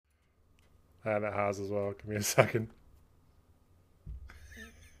And it has as well. Give me a second. Do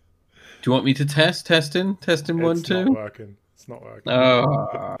you want me to test? Testing? Testing one, It's not two? working. It's not working.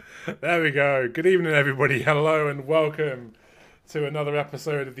 Oh, There we go. Good evening, everybody. Hello and welcome to another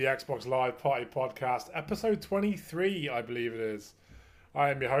episode of the Xbox Live Party Podcast, episode 23, I believe it is.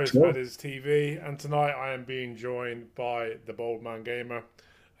 I am your host, sure. Fedis TV, and tonight I am being joined by the Bold Man Gamer,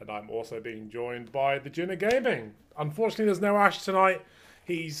 and I'm also being joined by the Jinner Gaming. Unfortunately, there's no Ash tonight.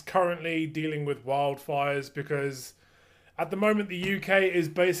 He's currently dealing with wildfires because at the moment the UK is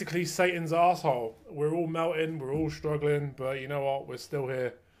basically Satan's asshole. We're all melting, we're all struggling, but you know what? We're still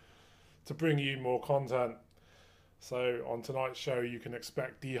here to bring you more content. So on tonight's show, you can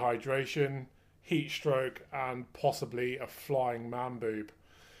expect dehydration, heat stroke, and possibly a flying man boob.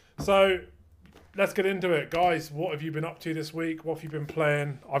 So let's get into it, guys. What have you been up to this week? What have you been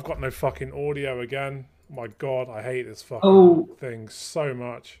playing? I've got no fucking audio again. My God, I hate this fucking thing so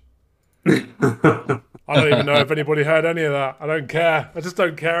much. I don't even know if anybody heard any of that. I don't care. I just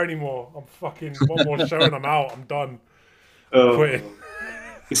don't care anymore. I'm fucking one more show and I'm out. I'm done. Oh, Quitting.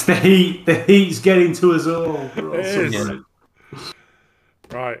 it's the heat. The heat's getting to us all. It is.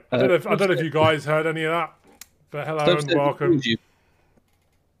 Right. I don't know if you guys heard any of that. But hello and welcome.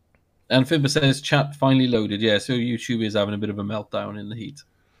 And Fibber says chat finally loaded. Yeah, so YouTube is having a bit of a meltdown in the heat.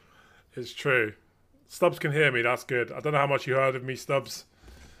 It's true. Stubbs can hear me. That's good. I don't know how much you heard of me, Stubbs.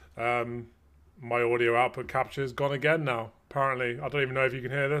 My audio output capture is gone again now. Apparently, I don't even know if you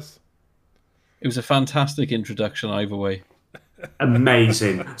can hear this. It was a fantastic introduction either way.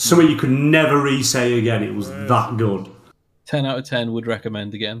 Amazing. Something you could never re-say again. It was that good. 10 out of 10 would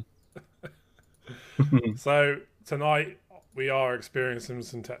recommend again. So tonight we are experiencing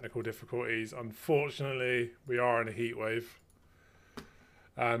some technical difficulties. Unfortunately, we are in a heat wave.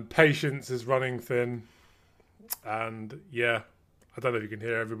 And patience is running thin. And yeah, I don't know if you can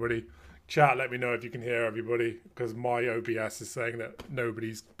hear everybody. Chat, let me know if you can hear everybody, because my OBS is saying that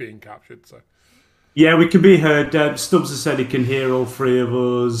nobody's being captured. So Yeah, we can be heard. Stubbs has said he can hear all three of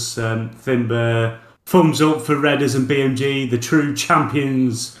us. Finbar, thumbs up for Redders and BMG, the true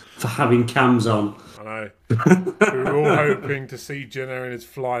champions for having cams on. I know. We were all hoping to see Jinner in his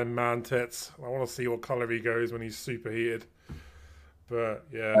flying man tits. I want to see what colour he goes when he's superheated. But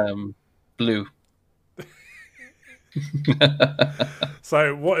yeah. Blue.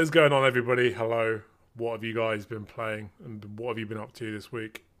 So what is going on, everybody? Hello. What have you guys been playing and what have you been up to this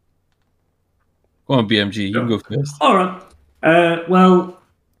week? Go on, BMG. You can go first. All right.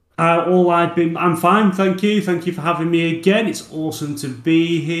 I'm fine, thank you. Thank you for having me again. It's awesome to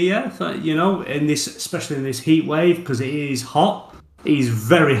be here. Especially in this heat wave, because it is hot. It is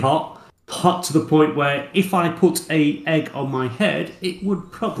very hot. Hot to the point where if I put an egg on my head, it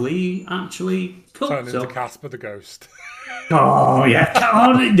would probably actually cook. Turn into Casper the Ghost. Oh yeah!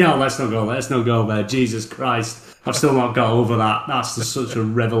 No, let's not go. Let's not go there. Jesus Christ! I've still not got over that. That's just such a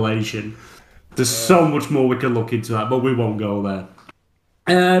revelation. There's so much more we can look into that, but we won't go there.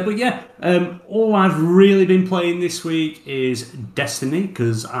 All I've really been playing this week is Destiny,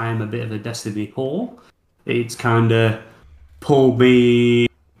 because I am a bit of a Destiny whore. It's kind of pulled me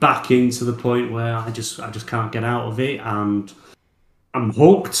back into the point where I just can't get out of it, and I'm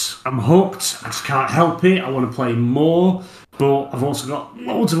hooked. I just can't help it. I want to play more, but I've also got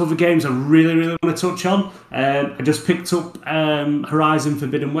loads of other games I really, really want to touch on. I just picked up Horizon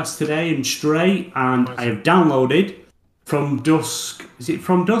Forbidden West today and Stray, and I have downloaded From Dusk. Is it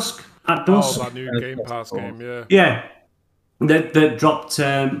From Dusk? At Dusk? Oh, that new Game Pass game, yeah. Yeah. That dropped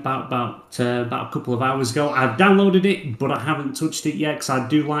about a couple of hours ago. I've downloaded it, but I haven't touched it yet, because I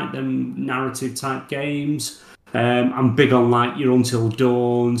do like them narrative type games. I'm big on like your Until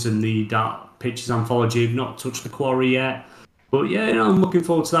Dawns and the Dark Pictures anthology. I've not touched the Quarry yet, but yeah, I'm looking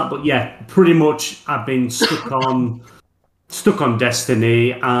forward to that. But yeah, pretty much I've been stuck on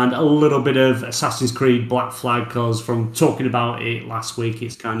Destiny and a little bit of Assassin's Creed Black Flag, because from talking about it last week,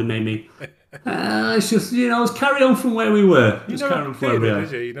 it's kind of made me. It's just, let's carry on from where we were. You never played it,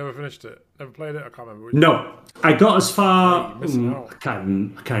 did you? You never finished it? Never played it? I can't remember. No, I got as far. I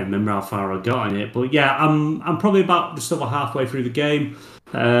can't remember how far I got in it, but yeah, I'm probably about just over halfway through the game.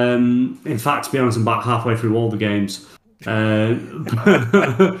 In fact, to be honest, I'm about halfway through all the games. One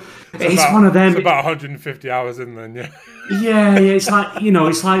of them. It's about 150 hours in, then, yeah. Yeah, it's like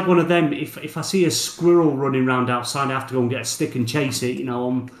it's like one of them. If I see a squirrel running around outside, I have to go and get a stick and chase it.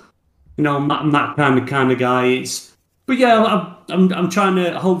 I'm that kind of guy. But yeah, I'm trying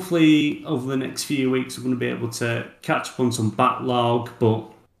to, hopefully over the next few weeks I'm going to be able to catch up on some backlog. But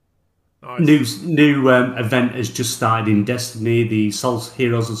nice. new event has just started in Destiny, the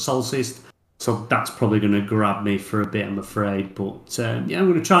Heroes of Solstice. So that's probably going to grab me for a bit, I'm afraid. But yeah, I'm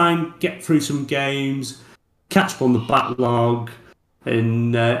going to try and get through some games, catch up on the backlog,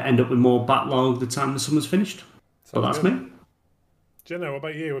 and end up with more backlog the time the summer's finished. So that's good. me. Jenna, what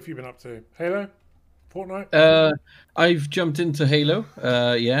about you? What have you been up to? Halo? Fortnite? I've jumped into Halo.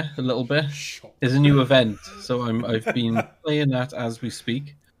 Yeah, a little bit. Shot. There's a new event, so I've been playing that as we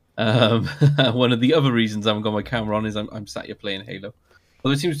speak. One of the other reasons I haven't got my camera on is I'm sat here playing Halo.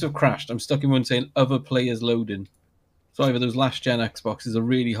 Well, it seems to have crashed. I'm stuck in one saying other players loading. So either those last gen Xboxes are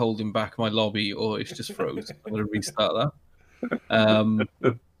really holding back my lobby, or it's just froze. I'm going to restart that.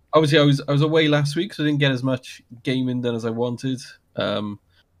 Obviously, I was away last week, so I didn't get as much gaming done as I wanted.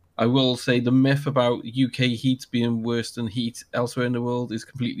 I will say the myth about UK heat being worse than heat elsewhere in the world is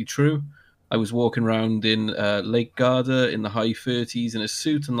completely true. I was walking around in Lake Garda in the high 30s in a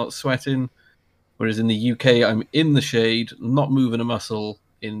suit and not sweating, whereas in the UK I'm in the shade, not moving a muscle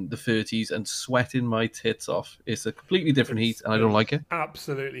in the 30s and sweating my tits off. It's a completely different heat, and I don't like it.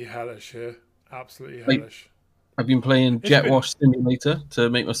 Absolutely hellish here. Absolutely hellish. I've been playing Jet Wash Simulator to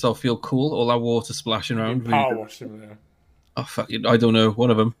make myself feel cool. All that water splashing around. Power Wash Simulator. Oh, fuck it. I don't know.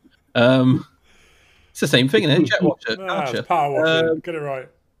 One of them. It's the same thing, isn't it? Jet Washer. Nah, it's Power Washer. Get it right.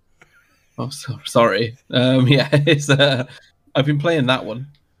 Oh, sorry. Yeah, it's. I've been playing that one,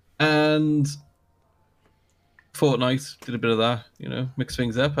 and Fortnite did a bit of that. You know, mixed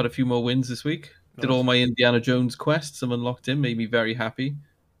things up. Had a few more wins this week. Nice. Did all my Indiana Jones quests. I'm unlocked in. Made me very happy.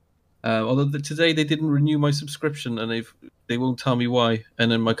 Although today they didn't renew my subscription, and they won't tell me why.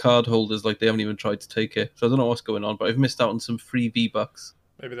 And then my card holders, like, they haven't even tried to take it. So I don't know what's going on, but I've missed out on some free V-Bucks.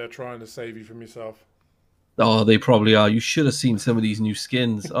 Maybe they're trying to save you from yourself. Oh, they probably are. You should have seen some of these new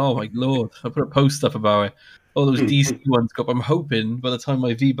skins. Oh my lord! I put a post up about it. All those DC ones go up. I'm hoping by the time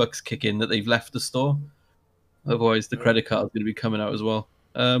my V-Bucks kick in that they've left the store. Otherwise, the credit card is going to be coming out as well.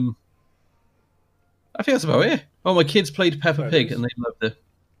 I think that's about it. Oh, my kids played Peppa Pig and they loved it.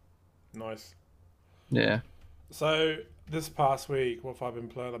 Nice. Yeah. So this past week, what have I been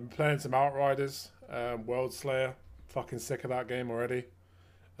playing? I've been playing some Outriders, World Slayer. Fucking sick of that game already.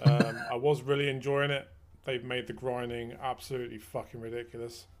 I was really enjoying it. They've made the grinding absolutely fucking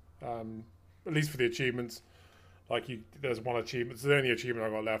ridiculous. At least for the achievements. Like, there's one achievement. It's the only achievement I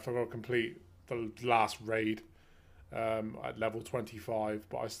got left. I've got to complete the last raid at level 25.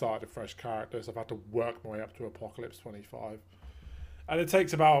 But I started a fresh character, so I've had to work my way up to Apocalypse 25. And it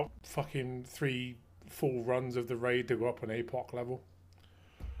takes about fucking 3 full runs of the raid to go up an APOC level.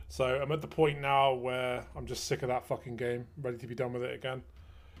 So I'm at the point now where I'm just sick of that fucking game. Ready to be done with it again.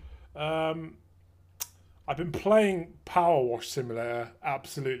 I've been playing Power Wash Simulator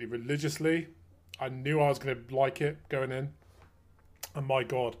absolutely religiously. I knew I was going to like it going in. And my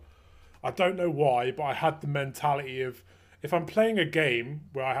God, I don't know why, but I had the mentality of, if I'm playing a game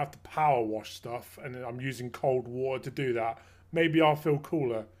where I have to power wash stuff and I'm using cold water to do that, maybe I'll feel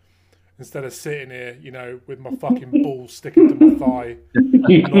cooler. Instead of sitting here, you know, with my fucking balls sticking to my thigh and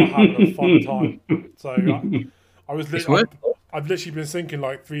not having a fun time. So I've literally been sinking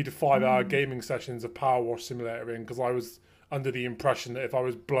like 3 to 5 hour gaming sessions of Power Wash Simulator in because I was under the impression that if I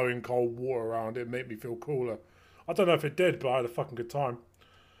was blowing cold water around, it'd make me feel cooler. I don't know if it did, but I had a fucking good time.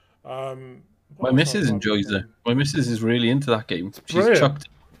 My missus enjoys it. My missus is really into that game. She's chucked.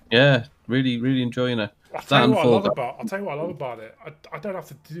 Yeah, really, really enjoying it. I'll tell you what I love about it. I don't have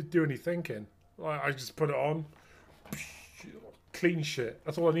to do any thinking. I just put it on, clean shit.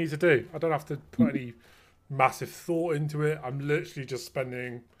 That's all I need to do. I don't have to put any massive thought into it. I'm literally just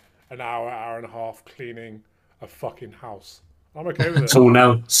spending an hour and a half cleaning a fucking house. I'm okay with it.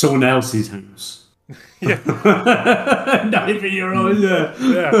 Someone else's house. Yeah. Not even your own. Yeah.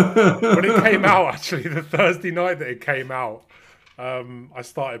 When it came out, actually, the Thursday night that it came out, I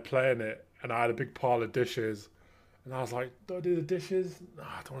started playing it and I had a big pile of dishes. And I was like, do I do the dishes? No,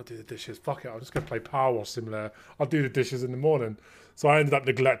 I don't want to do the dishes. Fuck it. I'm just going to play Power Wash Simulator. I'll do the dishes in the morning. So I ended up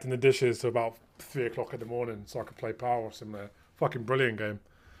neglecting the dishes to about 3 o'clock in the morning so I could play Power Wash Simulator. Fucking brilliant game.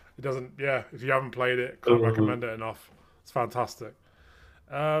 It doesn't, if you haven't played it, can't recommend it enough. It's fantastic.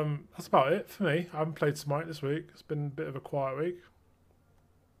 That's about it for me. I haven't played Smite this week. It's been a bit of a quiet week.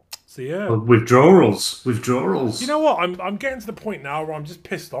 So yeah. Withdrawals. You know what? I'm getting to the point now where I'm just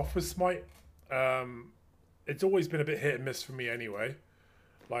pissed off with Smite. It's always been a bit hit and miss for me anyway.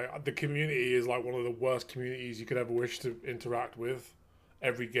 Like, the community is like one of the worst communities you could ever wish to interact with.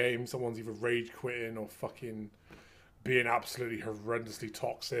 Every game, someone's either rage quitting or fucking being absolutely horrendously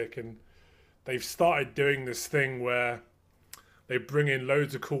toxic. And they've started doing this thing where they bring in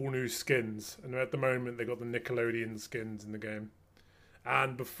loads of cool new skins. And at the moment, they got the Nickelodeon skins in the game.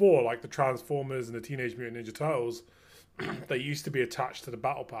 And before, like the Transformers and the Teenage Mutant Ninja Turtles, they used to be attached to the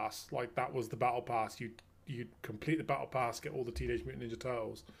battle pass. Like that was the battle pass. You'd complete the battle pass, get all the Teenage Mutant Ninja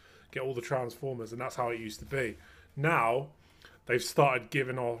Turtles, get all the Transformers, and that's how it used to be. Now they've started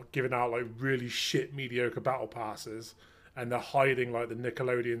giving out like really shit, mediocre battle passes, and they're hiding like the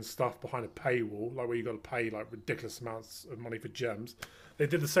Nickelodeon stuff behind a paywall, like where you got to pay like ridiculous amounts of money for gems. They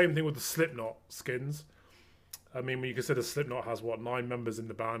did the same thing with the Slipknot skins. I mean, when you consider Slipknot has 9 members in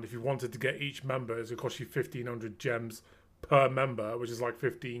the band, if you wanted to get each member, it's going to cost you 1,500 gems per member, which is like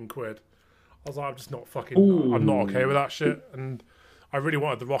 15 quid. I was like, I'm just not fucking. Ooh. I'm not okay with that shit. And I really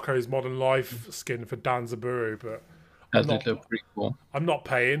wanted the Rocco's Modern Life skin for Dan Zaburu, but that did look pretty cool. I'm not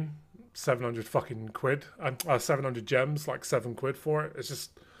paying 700 fucking quid, 700 gems, like 7 quid for it. It's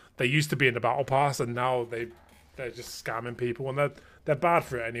just they used to be in the battle pass, and now they're just scamming people, and they're bad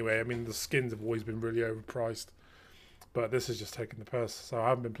for it anyway. I mean, the skins have always been really overpriced, but this is just taking the piss. So I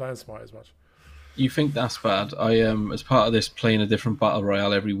haven't been playing Smite as much. You think that's bad? I am, as part of this playing a different battle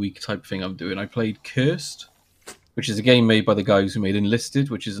royale every week type thing I'm doing. I played Cursed, which is a game made by the guys who made Enlisted,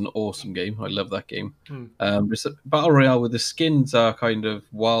 which is an awesome game. I love that game. It's a battle royale where the skins are kind of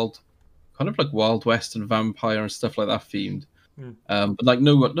like Wild West and vampire and stuff like that themed. But like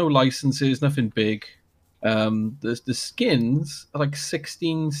no licenses, nothing big. The skins are like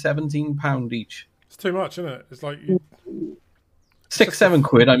 £16-17 each. It's too much, isn't it? It's like 6-7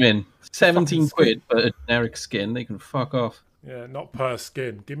 quid. I'm in 17 quid for a generic skin. They can fuck off. Yeah, not per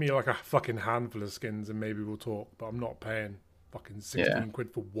skin. Give me like a fucking handful of skins and maybe we'll talk. But I'm not paying fucking 16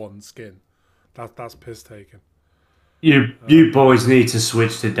 quid for one skin. That's piss taking. You boys need to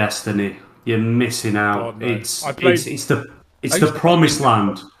switch to Destiny. You're missing out. God, it's the promised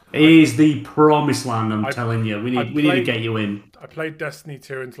land. It is the promised land. I'm telling you, we need to get you in. I played Destiny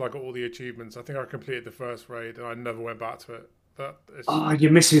 2 until I got all the achievements. I think I completed the first raid and I never went back to it.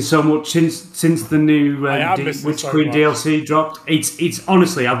 You're missing so much since the new Witch Queen DLC dropped. It's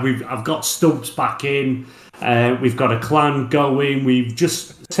honestly, I've got Stubbs back in. We've got a clan going. We've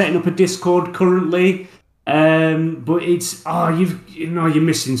just setting up a Discord currently. But it's you're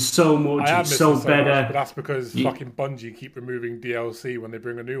missing so much. It's so better. But that's because fucking Bungie keep removing DLC when they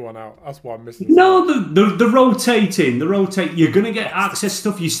bring a new one out. That's why I'm missing. No, the rotating. You're gonna get access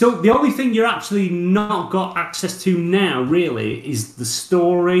stuff. The only thing you're actually not got access to now really is the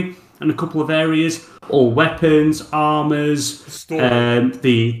story and a couple of areas, or weapons, armors,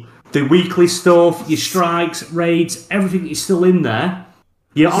 the weekly stuff, your strikes, raids, everything is still in there.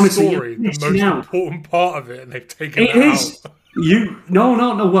 Yeah, honestly, story, the most important part of it, and they've taken it out.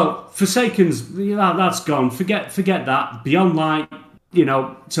 No. Well, Forsaken's that's gone. Forget that. Beyond Light,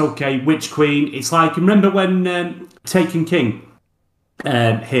 it's okay. Witch Queen, it's like, remember when Taken King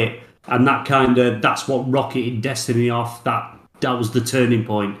hit, and that's what rocketed Destiny off. That was the turning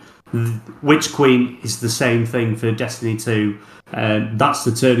point. Witch Queen is the same thing for Destiny 2. That's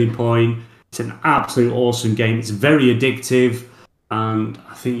the turning point. It's an absolute awesome game. It's very addictive. And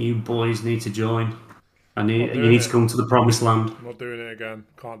I think you boys need to join. You need to come to the promised land. I'm not doing it again.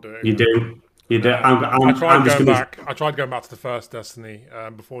 Can't do it again. You do. I tried going back to the first Destiny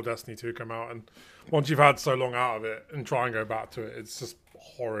before Destiny 2 came out. And once you've had so long out of it and try and go back to it, it's just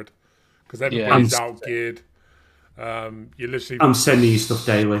horrid. Because everybody's out-geared. You're literally... I'm sending you stuff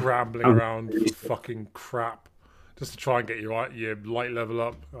daily. Scrambling around with fucking crap just to try and get your light level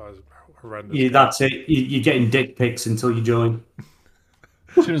up. Oh, it's horrendous. Yeah, that's it. You're getting dick pics until you join.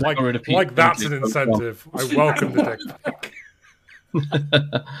 Like that's an incentive. I welcome the dick pic.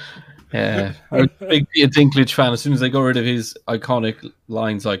 Yeah, I'm a big Peter Dinklage fan. As soon as they got rid of his iconic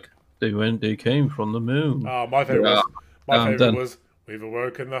lines like "They came from the moon." Oh, my favorite was "We've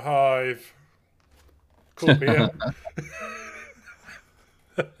awoken the hive." Cool, Peter.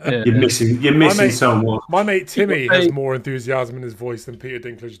 You're missing so much. My mate Timmy has more enthusiasm in his voice than Peter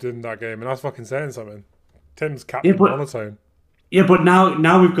Dinklage did in that game, and that's fucking saying something. Tim's Captain Monotone. Yeah, but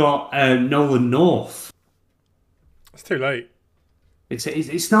now we've got Nolan North. It's too late.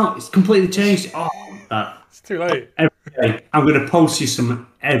 It's not. It's completely changed. It's too late. Every day. I'm going to post you some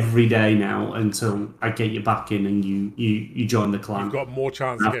every day now until I get you back in and you join the clan. You've got more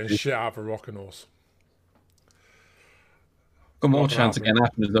chance of getting shit out of a rockin' horse. Got more chance of getting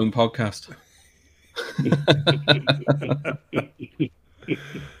after his own podcast.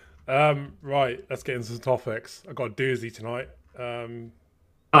 Right, let's get into some topics. I got a doozy tonight.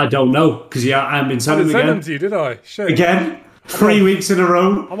 I don't know because I haven't been sending them again. Them to you, did I? Shit. Again, 3 weeks in a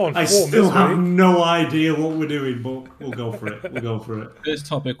row. I'm on. I still have no idea what we're doing, but we'll go for it. First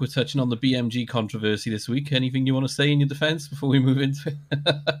topic, we're touching on the BMG controversy this week. Anything you want to say in your defence before we move into it?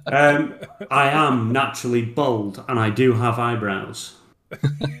 I am naturally bald, and I do have eyebrows.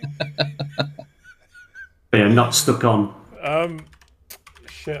 Yeah, not stuck on.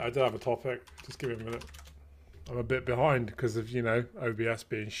 Shit, I do have a topic. Just give me a minute. I'm a bit behind because of, OBS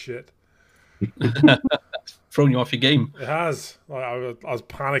being shit. Thrown you off your game. It has. I was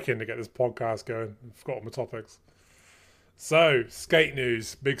panicking to get this podcast going. I forgot all my topics. So, skate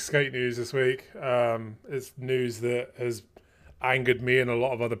news. Big skate news this week. It's news that has angered me and a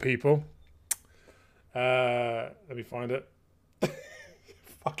lot of other people. Let me find it.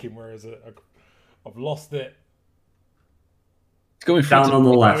 Fucking, where is it? I've lost it. It's going down on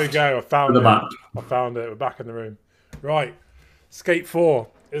the left. There we go. I found it. Back. I found it. We're back in the room. Right. Skate 4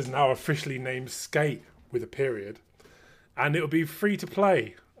 is now officially named Skate with a period. And it will be free to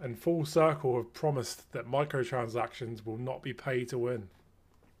play. And Full Circle have promised that microtransactions will not be pay to win.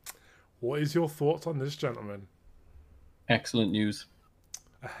 What is your thoughts on this, gentlemen? Excellent news.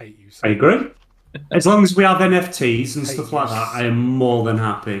 I hate you. I agree. As long as we have NFTs and stuff like that, I am more than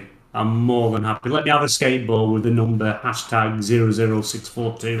happy. I'm more than happy. Let me have a skateboard with the number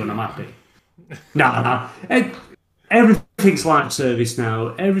 #00642 and I'm happy. Nah. Everything's live service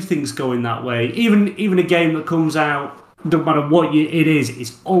now. Everything's going that way. Even a game that comes out, no matter what it is,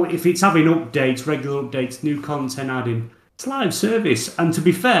 if it's having updates, regular updates, new content adding, it's live service. And to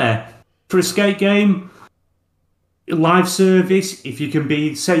be fair, for a skate game, live service, if you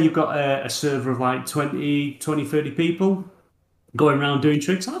can say you've got a server of like 20, 30 people going around doing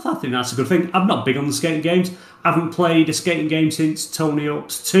tricks, I think that's a good thing. I'm not big on the skating games. I haven't played a skating game since Tony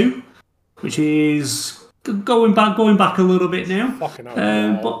Hawk's 2, which is going back a little bit now. Fucking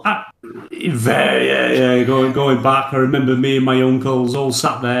hell. But going back. I remember me and my uncles all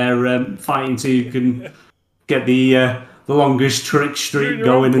sat there fighting till you can get the longest trick streak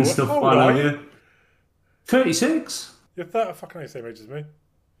going and stuff like that. 36. You're fucking the same age as me.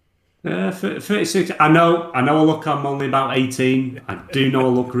 36. I know. I look, I'm only about 18. I do know I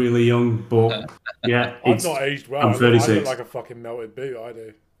look really young, but yeah, I've not aged well. I'm 36. I look like a fucking melted boot. I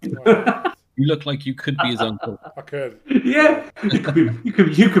do. Right. You look like you could be his uncle. I could. Yeah, you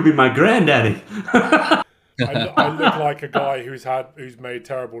could be my granddaddy. I look like a guy who's made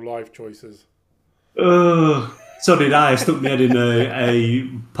terrible life choices. So did I. I stuck my head in a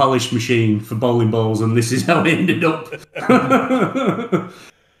polish machine for bowling balls, and this is how it ended up.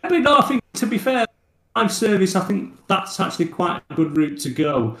 But no, I think, to be fair, live service, I think that's actually quite a good route to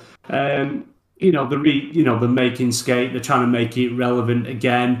go. They're making skate, they're trying to make it relevant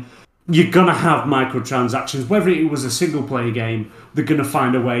again. You're going to have microtransactions. Whether it was a single-player game, they're going to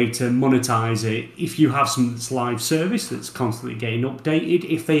find a way to monetize it. If you have something that's live service that's constantly getting updated,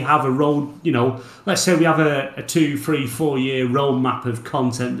 if they have a road, let's say we have a 2, 3, 4 year roadmap of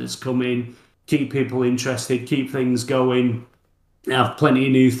content that's coming, keep people interested, keep things going, have plenty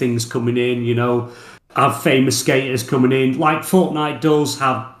of new things coming in, have famous skaters coming in, like Fortnite does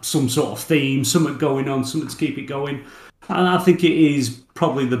have some sort of theme, something going on, something to keep it going. And I think it is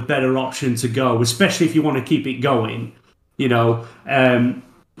probably the better option to go, especially if you want to keep it going. If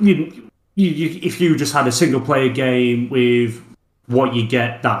you just had a single player game with what you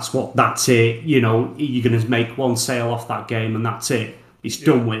get, that's it. You're going to make one sale off that game and that's it. It's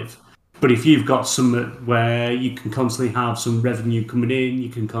done with. But if you've got something where you can constantly have some revenue coming in, you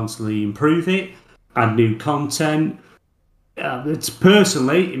can constantly improve it, add new content. It's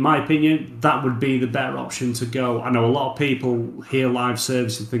personally, in my opinion, that would be the better option to go. I know a lot of people hear live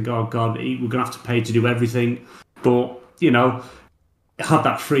service and think, oh God, we're going to have to pay to do everything. But, have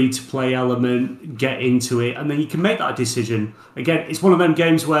that free-to-play element, get into it, and then you can make that decision. Again, it's one of them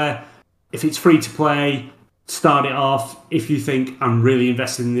games where if it's free-to-play, start it off. If you think, I'm really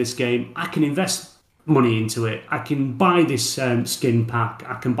invested in this game, I can invest money into it. I can buy this skin pack.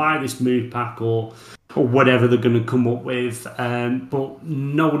 I can buy this move pack or whatever they're going to come up with. But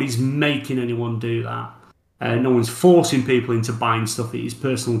nobody's making anyone do that. No one's forcing people into buying stuff. It is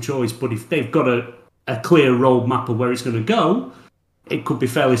personal choice. But if they've got a clear roadmap of where it's going to go, it could be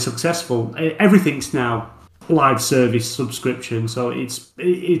fairly successful. Everything's now live service subscription. So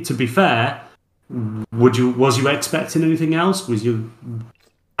to be fair, was you expecting anything else?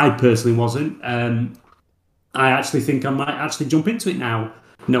 I personally wasn't. I actually think I might actually jump into it now,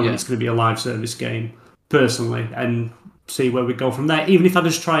 knowing it's going to be a live service game, personally, and see where we go from there. Even if I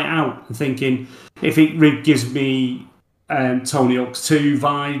just try it out and thinking, if it gives me Tony Hawk's 2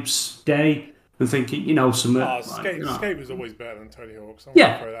 vibes day, and thinking, something. Skate was always better than Tony Hawk's. I'm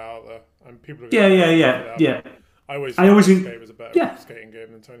going to throw that out there. And people are yeah. I always thought Skate was a better skating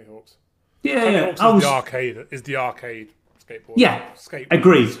game than Tony Hawk's. Tony Hawk's is the arcade skateboard. Yeah,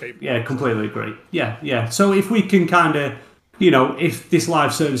 agreed. Yeah, completely agree. Yeah. So if we can kind of, if this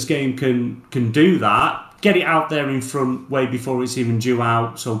live service game can do that, get it out there in front way before it's even due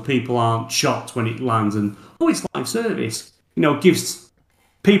out, so people aren't shocked when it lands. And it's live service. Gives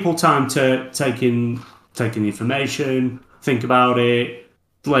people time to take in the information, think about it,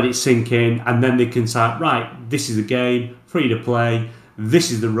 let it sink in, and then they can say, right, this is the game, free to play.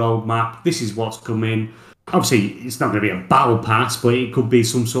 This is the roadmap. This is what's coming. Obviously, it's not going to be a battle pass, but it could be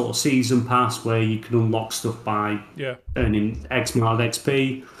some sort of season pass where you can unlock stuff by earning X amount of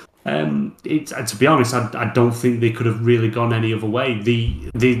XP. To be honest, I don't think they could have really gone any other way.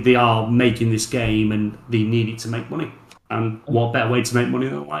 They are making this game and they need it to make money. And what better way to make money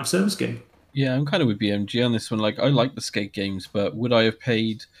than a live service game? Yeah, I'm kind of with BMG on this one. Like, I like the skate games, but would I have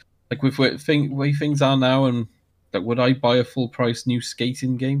paid, like, with way things are now, and like, would I buy a full price new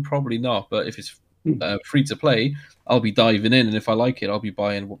skating game? Probably not. But if it's free to play, I'll be diving in, and if I like it, I'll be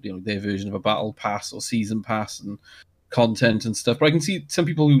buying their version of a battle pass or season pass and content and stuff. But I can see some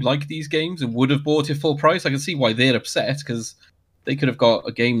people who like these games and would have bought it full price. I can see why they're upset, because they could have got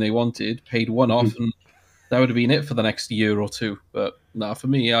a game they wanted, paid one off, and that would have been it for the next year or two. But no, for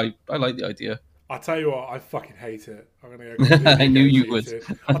me, I like the idea. I'll tell you what, I fucking hate it. I'm gonna go I knew you would.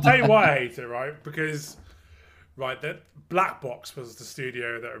 I'll tell you why I hate it, right? Because, that Black Box was the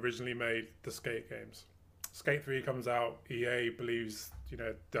studio that originally made the Skate games. Skate 3 comes out, EA believes,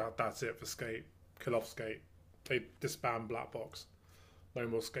 that's it for Skate. Kill off Skate. They disband Black Box. No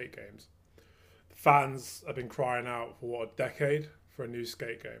more Skate games. The fans have been crying out for, a decade for a new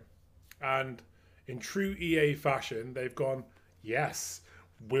Skate game. And in true EA fashion, they've gone, yes,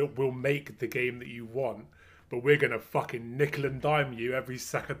 we'll make the game that you want, but we're gonna fucking nickel and dime you every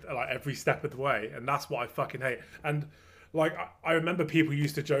step of the way, and that's what I fucking hate. And I remember people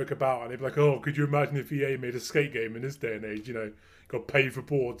used to joke about, and they'd be like, "Oh, could you imagine if EA made a skate game in this day and age? Got pay for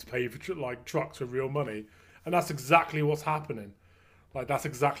boards, pay for trucks for real money," and that's exactly what's happening. That's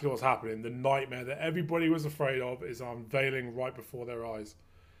exactly what's happening. The nightmare that everybody was afraid of is unveiling right before their eyes.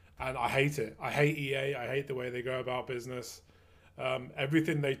 And I hate it. I hate EA. I hate the way they go about business.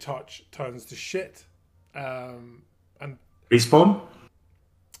 Everything they touch turns to shit. And Respawn?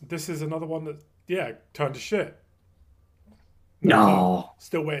 This is another one that, turned to shit. No.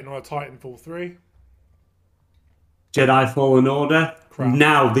 Still waiting on a Titanfall 3. Jedi Fallen Order. Crap.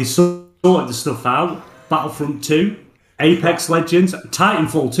 Now they sorted the stuff out. Battlefront 2. Apex Legends.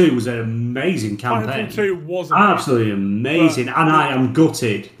 Titanfall 2 was an amazing campaign. Titanfall 2 was absolutely amazing. And I am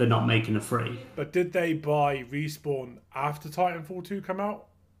gutted they're not making a 3. But did they buy Respawn after Titanfall 2 come out?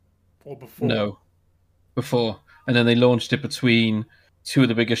 Or before? No. Before. And then they launched it between two of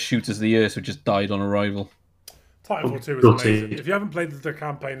the biggest shooters of the year, so it just died on arrival. Titanfall 2 was amazing. If you haven't played the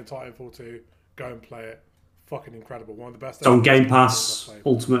campaign of Titanfall 2, go and play it. Fucking incredible. One of the best. It's on Game Pass,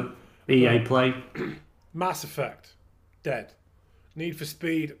 Ultimate EA Play. Mass Effect. Dead. Need for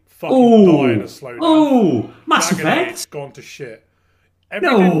Speed, fucking dying a slow down. Mass Effect? Gone to shit.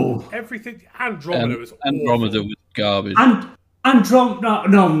 Everything. Andromeda was garbage. Andromeda,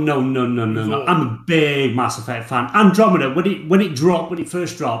 no. I'm a big Mass Effect fan. Andromeda, when it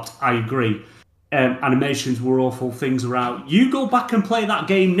first dropped, I agree. Animations were awful, things are out. You go back and play that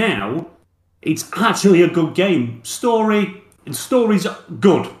game now, it's actually a good game. Story's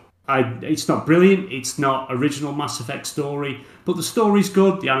good. It's not brilliant, it's not original Mass Effect story, but the story's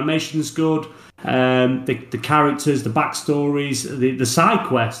good, the animation's good, the characters, the backstories, the side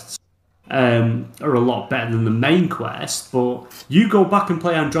quests are a lot better than the main quest. But you go back and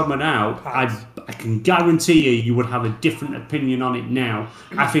play Andromeda now, I can guarantee you would have a different opinion on it now.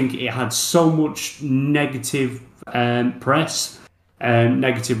 I think it had so much negative press and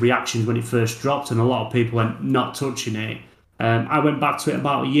negative reactions when it first dropped, and a lot of people went not touching it. I went back to it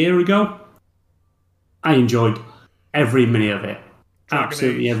about a year ago. I enjoyed every minute of it.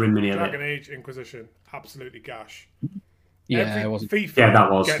 Every minute of it. Dragon Age Inquisition, absolutely gash. Yeah, it wasn't.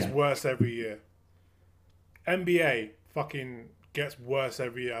 FIFA gets worse every year. NBA fucking gets worse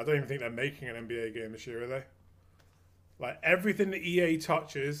every year. I don't even think they're making an NBA game this year, are they? Everything that EA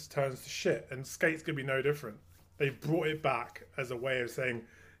touches turns to shit, and Skate's gonna be no different. They've brought it back as a way of saying,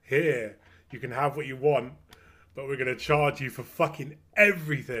 here, you can have what you want, but we're going to charge you for fucking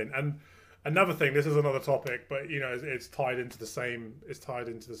everything. And another thing, this is another topic, but it's tied into the same. It's tied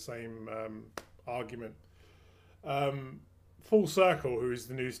into the same argument. Full Circle, who is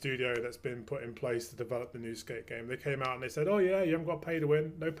the new studio that's been put in place to develop the new Skate game, they came out and they said, "Oh yeah, you haven't got pay to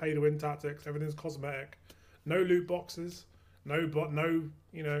win. No pay to win tactics. Everything's cosmetic. No loot boxes. No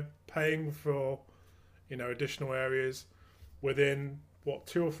paying for additional areas." Within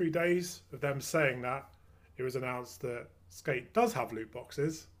 2 or 3 days of them saying that, it was announced that Skate does have loot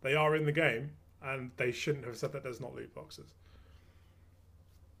boxes. They are in the game, and they shouldn't have said that there's not loot boxes.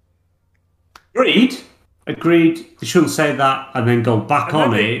 Agreed. Agreed. They shouldn't say that and then go back And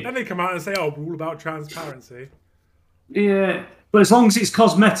on then it. then they come out and say, "Oh, we're all about transparency." Yeah, but as long as it's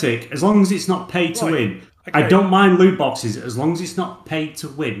cosmetic, as long as it's not paid to Right. win, Okay. I don't mind loot boxes. As long as it's not paid to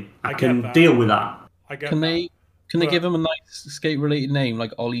win, I get can that. deal with that. I get Can that. they give him a nice skate related name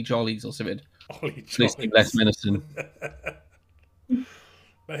like Ollie Jollies or something? Ollie So they seem Jollies. less menacing.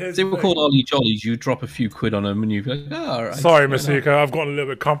 But here's If they the were thing. called Ollie Jollies, you drop a few quid on them and you'd be like, oh, all right. Sorry, why not?" Masuka, I've gotten a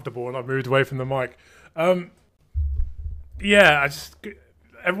little bit comfortable and I've moved away from the mic. Yeah,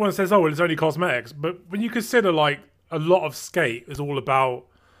 everyone says, "Oh, well, it's only cosmetics," but when you consider like a lot of skate is all about,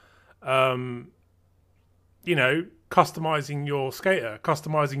 customizing your skater,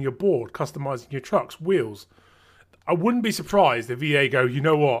 customizing your board, customizing your trucks, wheels. I wouldn't be surprised if EA go, you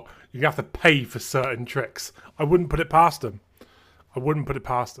know what, you have to pay for certain tricks. I wouldn't put it past them.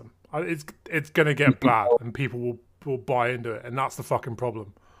 It's gonna get bad, and people will buy into it, and that's the fucking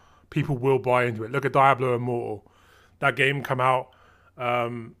problem. People will buy into it. Look at Diablo Immortal. That game come out.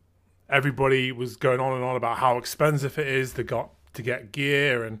 Everybody was going on and on about how expensive it is to get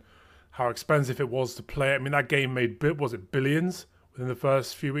gear and how expensive it was to play. I mean, that game made billions within the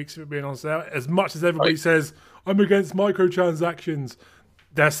first few weeks of it being on sale. As much as everybody says I'm against microtransactions,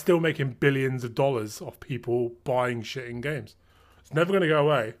 they're still making billions of dollars off people buying shit in games. It's never going to go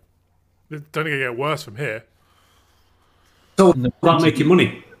away. It's only going to get worse from here. It's all about making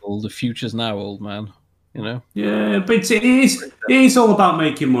money. The future's now, old man. You know? Yeah, but it is all about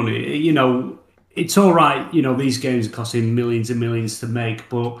making money. You know, it's all right. You know, these games are costing millions and millions to make,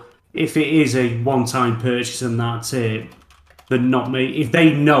 but if it is a one-time purchase and that's it, they're not if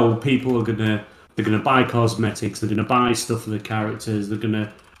they know people are they're gonna buy cosmetics, they're gonna buy stuff for the characters, they're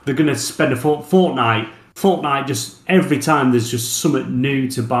gonna spend a fortnight just every time there's just something new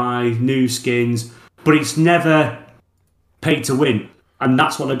to buy, new skins, but it's never pay to win. And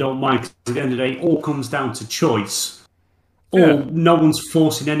that's what I don't like. At the end of the day, it all comes down to choice. Yeah. No one's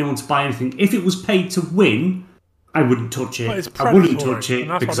forcing anyone to buy anything. If it was paid to win, I wouldn't touch But it's it. I wouldn't predatory, touch it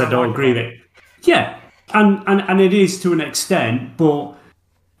and that's because what I I don't like agree with about it. Yeah, and it is to an extent. But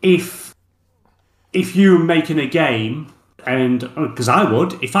if you're making a game, and because I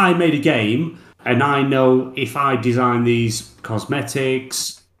would, if I made a game and I know if I design these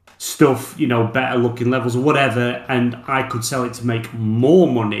cosmetics, stuff, you know, better looking levels or whatever, and I could sell it to make more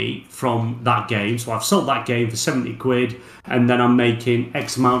money from that game. So I've sold that game for 70 quid, and then I'm making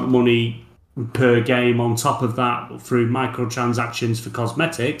X amount of money per game on top of that through microtransactions for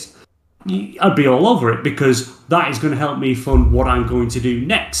cosmetics. I'd be all over it because that is going to help me fund what I'm going to do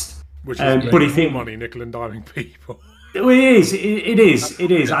next. Which is but if more it, money nickel and diming people. it is, and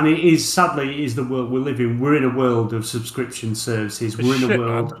it is. Sadly, it is the world we live in. We're in a world of subscription services. We're in a shit,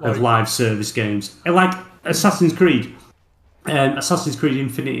 world man. of live service games, and like Assassin's Creed, Assassin's Creed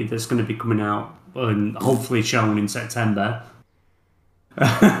Infinity, that's going to be coming out and hopefully shown in September.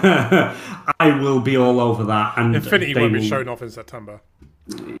 I will be all over that. And Infinity they won't be will- shown off in September.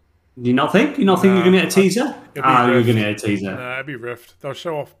 You not think? You not think you're going to get a teaser? It'll be You're Rift. going to get a teaser. Nah, it'll be Rift. They'll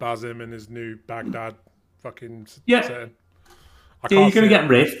show off Basim in his new Baghdad fucking Yeah. setting. Yeah, you're going to get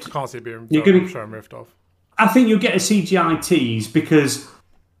Rift. I can't see it being You're gonna- showing Rift off. I think you'll get a CGI tease because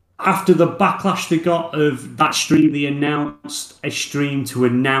after the backlash they got of that stream, they announced a stream to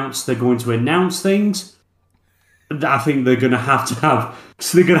announce they're going to announce things. I think they're going to have to have.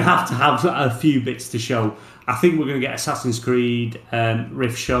 So they're going to have a few bits to show. I think we're going to get Assassin's Creed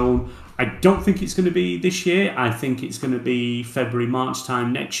Rift shown. I don't think it's going to be this year. I think it's going to be February, March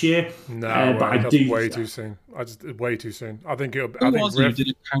time next year. No, but that's way too soon. Way too soon. I think it'll. I Who think was it who Rift. did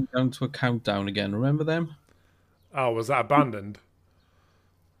a countdown to a countdown again? Remember them? Oh, was that abandoned?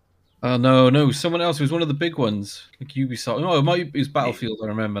 Oh no, someone else. It was one of the big ones, like Ubisoft. No, it was Battlefield. I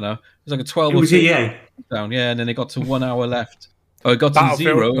remember now. It was like a 12 It or was 15 EA. countdown. Yeah, and then it got to 1 hour left. Oh, it got to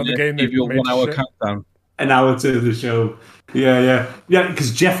Battlefield, 0, another and game then gave they've you a made 1 hour shit. countdown. An hour to the show. Yeah.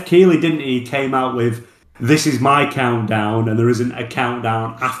 Because Jeff Keighley, didn't he, came out with "This is my countdown," and there isn't a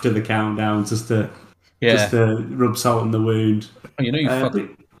countdown after the countdown, just to rub salt in the wound. Oh, you know,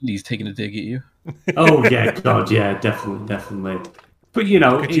 fucking he's taking a dig at you. Oh yeah, God, yeah, definitely. But you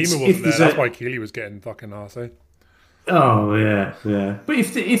know, Kojima if wasn't there. there's That's a, why Keeley was getting fucking arsey. oh yeah. But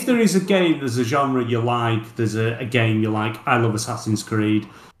if there is a game, there's a genre you like, there's a game you like. I love Assassin's Creed,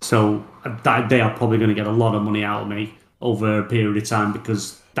 so they are probably going to get a lot of money out of me over a period of time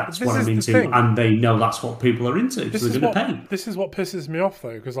because that's This what is I'm the into, thing. and they know that's what people are into, so they're going to pay. This is what pisses me off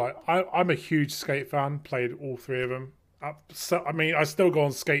though, because I'm a huge Skate fan. Played all three of them. I mean, I still go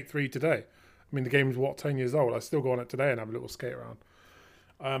on Skate 3 today. I mean, the game's 10 years old. I still go on it today and have a little skate around.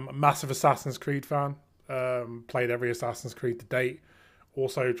 A massive Assassin's Creed fan. Played every Assassin's Creed to date.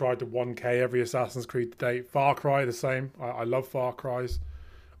 Also tried to 1K every Assassin's Creed to date. Far Cry, the same. I love Far Cries.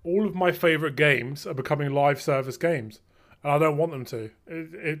 All of my favourite games are becoming live service games. And I don't want them to.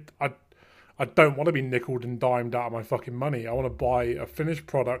 I don't want to be nickeled and dimed out of my fucking money. I want to buy a finished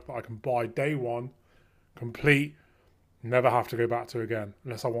product that I can buy day one, complete, never have to go back to again,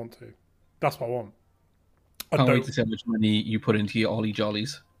 unless I want to. That's what I want. Can't wait to see how much money you put into your Ollie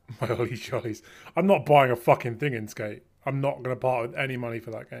Jollies. My Ollie Jollies. I'm not buying a fucking thing in Skate. I'm not going to part with any money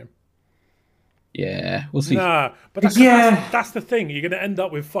for that game. Yeah, we'll see. Nah, but that's the thing. You're going to end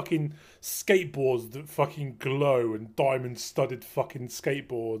up with fucking skateboards that fucking glow and diamond-studded fucking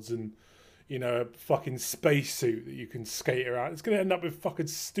skateboards and, you know, a fucking spacesuit that you can skate around. It's going to end up with fucking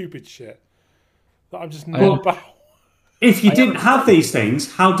stupid shit that I'm just not about. If you didn't have these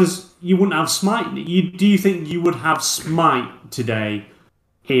things, you wouldn't have Smite? Do you think you would have Smite today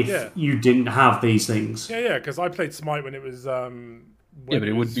if you didn't have these things? Yeah, because I played Smite when it was. But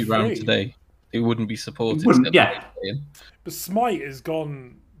it wouldn't be around today. It wouldn't be supported. But Smite has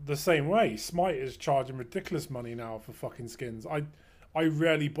gone the same way. Smite is charging ridiculous money now for fucking skins. I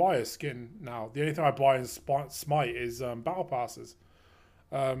rarely buy a skin now. The only thing I buy in Smite is battle passes,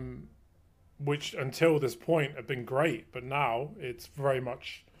 which until this point have been great, but now it's very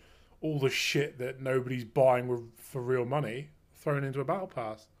much all the shit that nobody's buying for real money thrown into a battle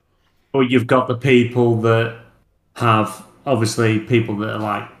pass. Well, you've got the people that have, obviously, people that are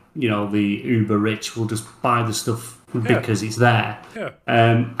like, you know, the uber rich will just buy the stuff because it's there. Yeah.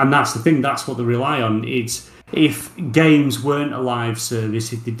 And that's the thing, that's what they rely on. It's if games weren't a live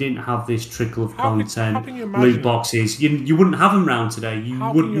service, if they didn't have this trickle of content, loot boxes, you wouldn't have them around today. You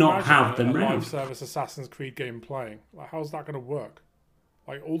would not have them around. Live service Assassin's Creed game playing. Like, how's that going to work?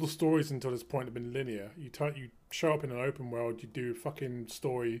 Like, all the stories until this point have been linear. You show up in an open world, you do fucking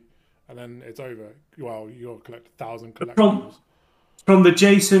story, and then it's over. Well, you'll collect 1,000 collectibles. From the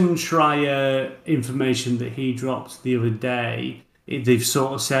Jason Schreier information that he dropped the other day, they've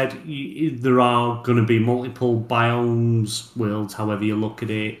sort of said there are going to be multiple biomes, worlds, however you look at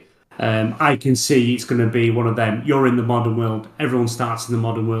it. I can see it's going to be one of them. You're in the modern world. Everyone starts in the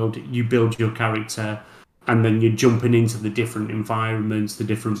modern world. You build your character, and then you're jumping into the different environments, the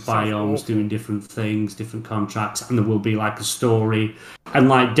different biomes, doing different things, different contracts, and there will be like a story. And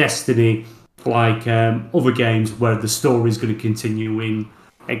like Destiny, like other games where the story is going to continue in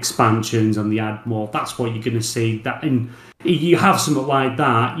expansions and they add more. That's what you're going to see. That, and you have something like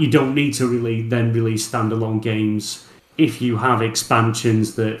that, you don't need to release standalone games if you have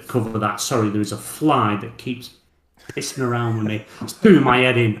expansions that cover that. Sorry, there is a fly that keeps pissing around with me. It's doing my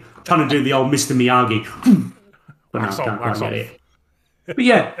head in. I'm trying to do the old Mr. Miyagi. But I can't quite get it. But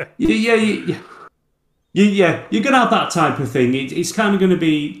yeah, you're going to have that type of thing. It's kind of going to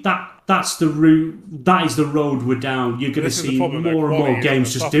be that. That's the route. That is the road we're down. You're going to see more and more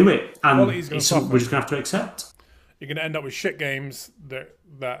games just do it, and it's something we're just going to have to accept. You're going to end up with shit games that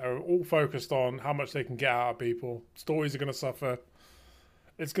are all focused on how much they can get out of people. Stories are going to suffer.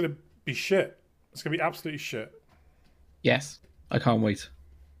 It's going to be shit. It's going to be absolutely shit. Yes, I can't wait.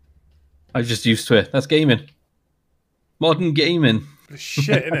 I'm just used to it. That's gaming. Modern gaming. It's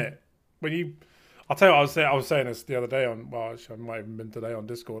shit, innit? I'll tell you what I was saying this the other day on, well, actually, I might have been today on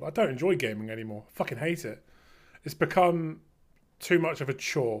Discord. I don't enjoy gaming anymore. I fucking hate it. It's become too much of a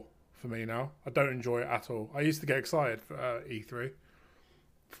chore for me now. I don't enjoy it at all. I used to get excited for E3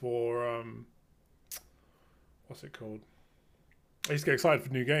 for, what's it called? I used to get excited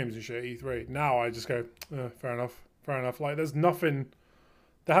for new games and shit at E3. Now I just go, fair enough. Like,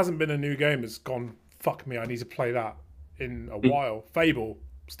 there hasn't been a new game that's gone, fuck me, I need to play that in a while. Fable.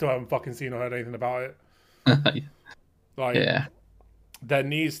 Still haven't fucking seen or heard anything about it. There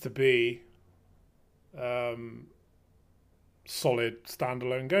needs to be solid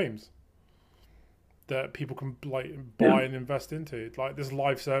standalone games that people can like buy and invest into. Like, this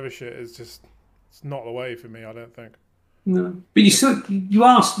live service shit is just, it's not the way for me, I don't think. No, but you're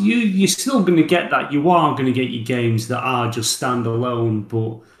still going to get that. You are going to get your games that are just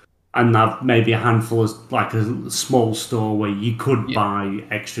standalone, and have maybe a handful of like a small store where you could buy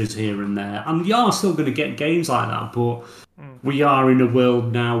extras here and there. And you are still going to get games like that, but we are in a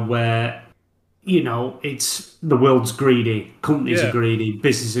world now where, you know, the world's greedy. Companies are greedy,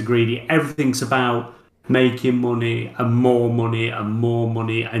 businesses are greedy. Everything's about making money and more money and more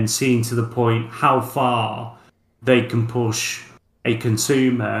money, and seeing to the point how far they can push a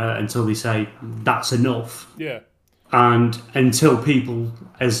consumer until they say that's enough. Yeah. And until people,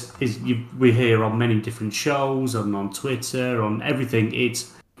 as we hear on many different shows and on Twitter, on everything,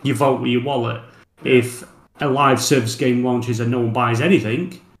 it's you vote with your wallet. If a live service game launches and no one buys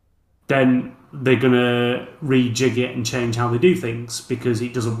anything, then they're going to rejig it and change how they do things because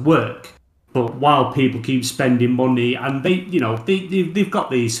it doesn't work. But while people keep spending money, and they've got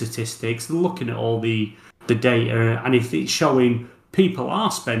these statistics, they're looking at all the data, and if it's showing people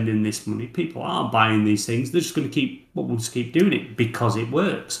are spending this money, people are buying these things, they're just going to we'll just keep doing it because it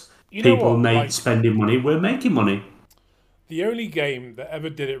works. People spending money, we're making money. The only game that ever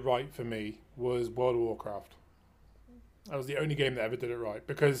did it right for me was World of Warcraft. That was the only game that ever did it right,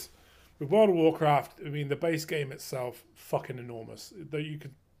 because with World of Warcraft, I mean, the base game itself, fucking enormous. Though you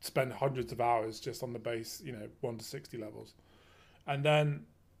could spend hundreds of hours just on the base, 1 to 60 levels. And then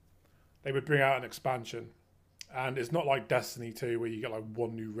they would bring out an expansion. And it's not like Destiny 2 where you get like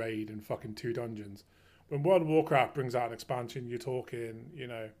one new raid and fucking 2 dungeons. When World of Warcraft brings out an expansion, you're talking,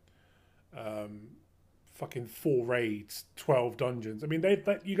 fucking 4 raids, 12 dungeons. I mean, they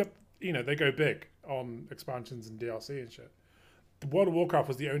go big on expansions and DLC and shit. The World of Warcraft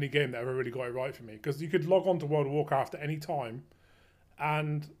was the only game that ever really got it right for me, because you could log on to World of Warcraft at any time,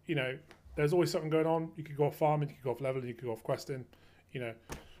 and there's always something going on. You could go off farming, you could go off leveling, you could go off questing,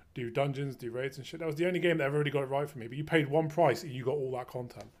 do dungeons, do raids and shit. That was the only game that ever really got it right for me. But you paid one price and you got all that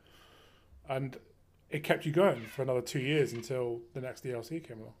content, and it kept you going for another 2 years until the next DLC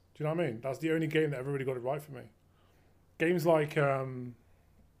came along. Do you know what I mean? That's the only game that ever really got it right for me. Games like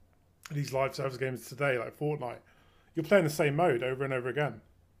these live service games today, like Fortnite, you're playing the same mode over and over again.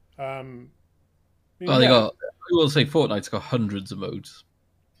 I will say Fortnite's got hundreds of modes.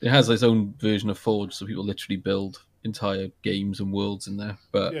 It has its own version of Forge, so people literally build entire games and worlds in there.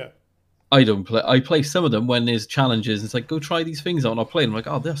 But yeah. I don't play. I play some of them when there's challenges. And it's like, go try these things out, and I'll play them. I'm like,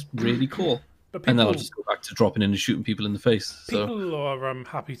 oh, that's really cool. But and then I'll just go back to dropping in and shooting people in the face. People are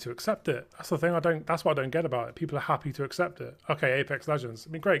happy to accept it. That's the thing. That's what I don't get about it. People are happy to accept it. Okay, Apex Legends.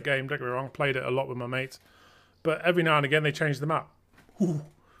 I mean, great game. Don't get me wrong. Played it a lot with my mates, but every now and again they change the map. Ooh,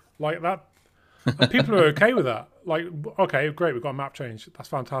 like that. And people are okay with that. Like, okay, great. We've got a map change. That's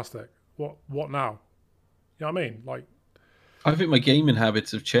fantastic. What now? You know what I mean? Like, I think my gaming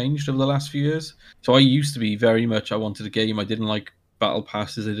habits have changed over the last few years. So I used to be very much, I wanted a game. I didn't like battle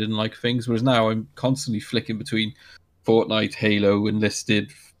passes. I didn't like things. Whereas now I'm constantly flicking between Fortnite, Halo,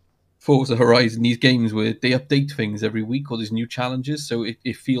 Enlisted, Forza Horizon, these games where they update things every week or there's new challenges. So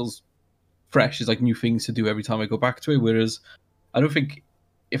it feels fresh. It's like new things to do every time I go back to it. Whereas I don't think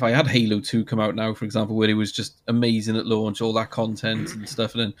if I had Halo 2 come out now, for example, where it was just amazing at launch, all that content and